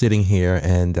we are sitting here,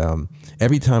 and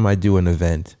every time I do an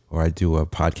event or I do a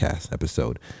podcast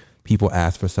episode, people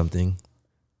ask for something,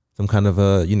 some kind of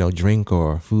a drink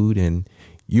or food, and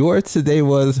yours today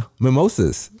was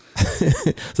mimosas.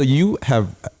 So you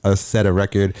have set a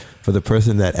record for the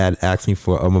person that asked me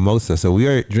for a mimosa. So we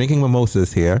are drinking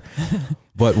mimosas here.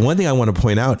 But one thing I want to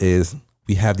point out is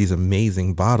we have these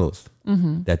amazing bottles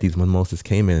that these mimosas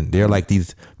came in. They're like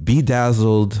these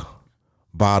bedazzled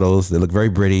bottles. They look very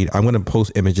pretty. I'm going to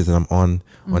post images and I'm on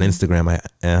Instagram.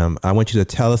 I want you to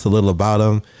tell us a little about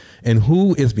them and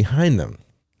who is behind them.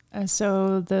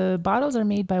 So the bottles are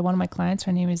made by one of my clients.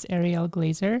 Her name is Ariel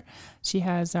Glazer. She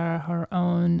has her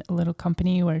own little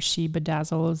company where she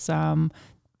bedazzles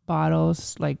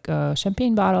bottles, like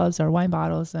champagne bottles or wine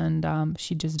bottles, and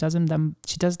she just does them.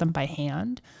 She does them by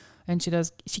hand, and she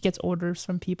gets orders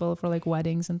from people for like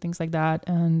weddings and things like that,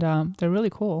 and they're really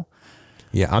cool.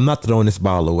 Yeah, I'm not throwing this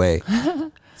bottle away.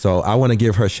 So I want to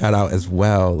give her a shout out as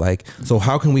well. Like, so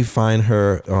how can we find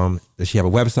her? Does she have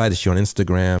a website? Is she on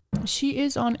Instagram? She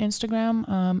is on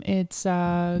Instagram. It's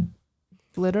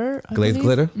Glitter. Glaze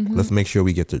Glitter? Mm-hmm. Let's make sure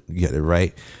we get it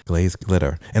right. Glaze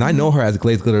Glitter. And I know her as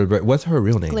Glaze Glitter, but what's her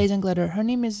real name? Glaze and Glitter. Her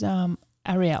name is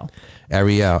Ariel.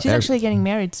 Ariel. She's actually getting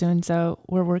married soon, so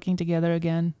we're working together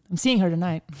again. I'm seeing her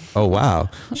tonight. Oh, wow.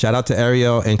 Shout out to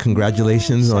Ariel and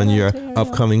congratulations on your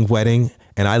upcoming wedding.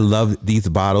 And I love these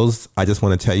bottles. I just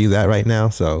want to tell you that right now.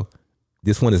 So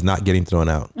this one is not getting thrown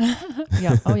out.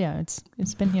 Yeah. Oh yeah.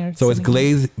 It's been here. So it's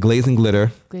Glaze and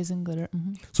Glitter. Glaze and Glitter.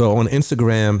 Mm-hmm. So on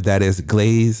Instagram, that is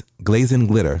Glaze and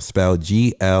Glitter, spelled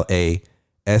GLASEN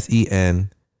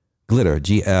Glitter,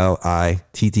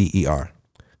 GLITTER.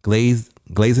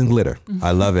 Glaze and Glitter. Mm-hmm.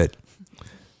 I love it.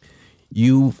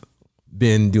 You've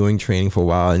been doing training for a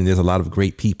while, and there's a lot of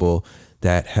great people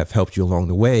that have helped you along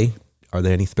the way. are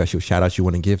there any special shout outs you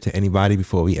want to give to anybody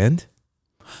before we end?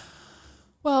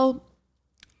 Well,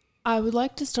 I would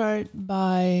like to start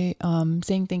by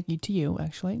saying thank you to you,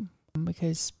 actually,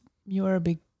 because you are a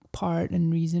big part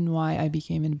and reason why I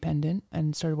became independent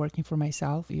and started working for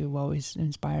myself. You've always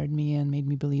inspired me and made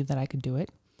me believe that I could do it.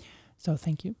 So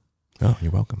thank you. Oh,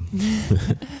 you're welcome.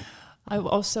 I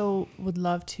also would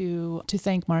love to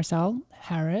thank Marcel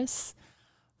Harris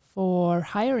for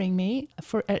hiring me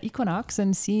at Equinox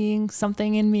and seeing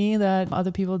something in me that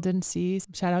other people didn't see.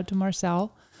 Shout out to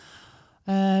Marcel.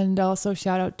 And also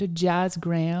shout out to Jazz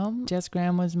Graham. Jazz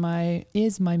Graham is my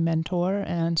mentor,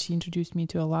 and she introduced me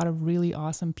to a lot of really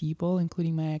awesome people,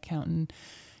 including my accountant,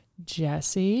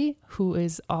 Jesse, who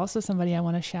is also somebody I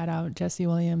want to shout out. Jesse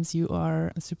Williams, you are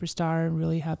a superstar. I'm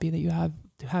really happy that you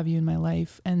have you in my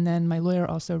life. And then my lawyer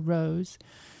also, Rose.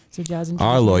 So Jazz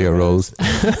our lawyer, Rose.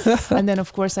 And then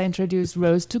of course I introduced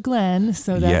Rose to Glenn.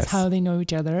 So that's how they know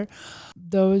each other.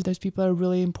 Those people are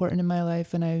really important in my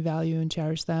life, and I value and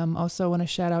cherish them. Also want to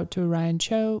shout out to Ryan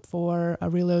Cho for a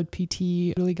Reload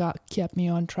PT. Really kept me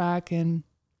on track and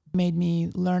made me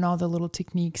learn all the little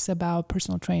techniques about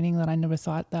personal training that I never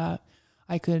thought that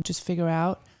I could just figure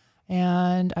out.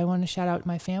 And I want to shout out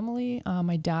my family,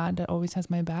 my dad that always has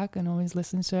my back and always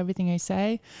listens to everything I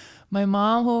say, my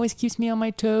mom who always keeps me on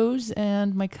my toes,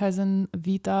 and my cousin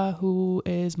Vita, who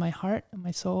is my heart and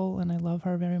my soul, and I love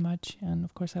her very much. And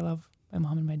of course I love my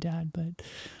mom and my dad, but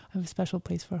I have a special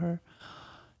place for her.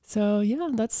 So yeah,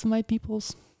 that's my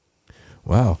peoples.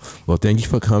 Wow. Well, thank you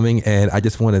for coming. And I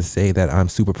just want to say that I'm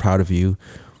super proud of you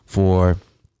for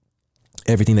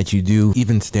everything that you do,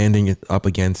 even standing up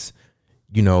against,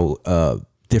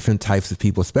 different types of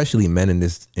people, especially men in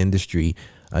this industry.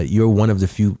 You're one of the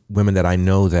few women that I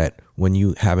know that when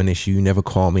you have an issue, you never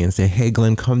call me and say, hey,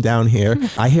 Glenn, come down here.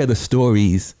 I hear the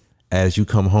stories as you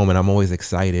come home, and I'm always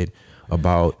excited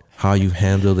about how you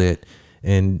handled it.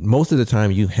 And most of the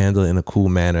time you handle it in a cool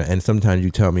manner. And sometimes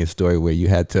you tell me a story where you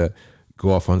had to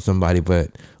go off on somebody,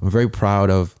 but I'm very proud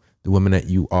of the woman that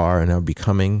you are and are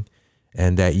becoming,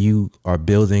 and that you are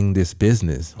building this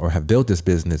business, or have built this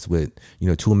business with,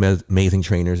 two amazing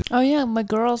trainers. Oh yeah, my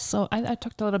girls. So I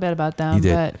talked a little bit about them, You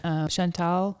did. But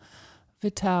Chantal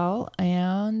Vital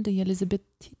and Elizabeth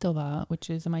Titova, which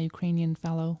is my Ukrainian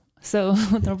fellow. So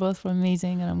they're both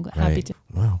amazing, and I'm happy to.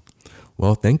 Wow.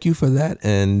 Well, thank you for that.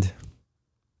 And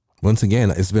once again,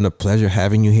 it's been a pleasure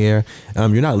having you here.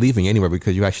 You're not leaving anywhere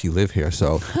because you actually live here.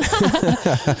 So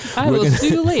I will see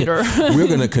you later. We're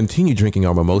going to continue drinking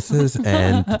our mimosas,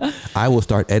 and I will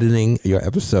start editing your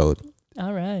episode.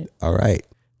 All right. All right.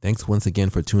 Thanks once again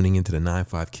for tuning into the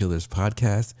 9-5 Killers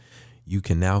podcast. You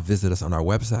can now visit us on our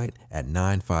website at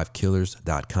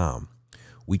 95killers.com.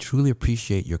 We truly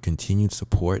appreciate your continued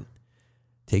support.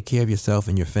 Take care of yourself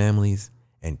and your families,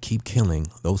 and keep killing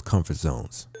those comfort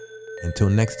zones. Until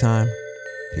next time,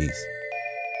 peace.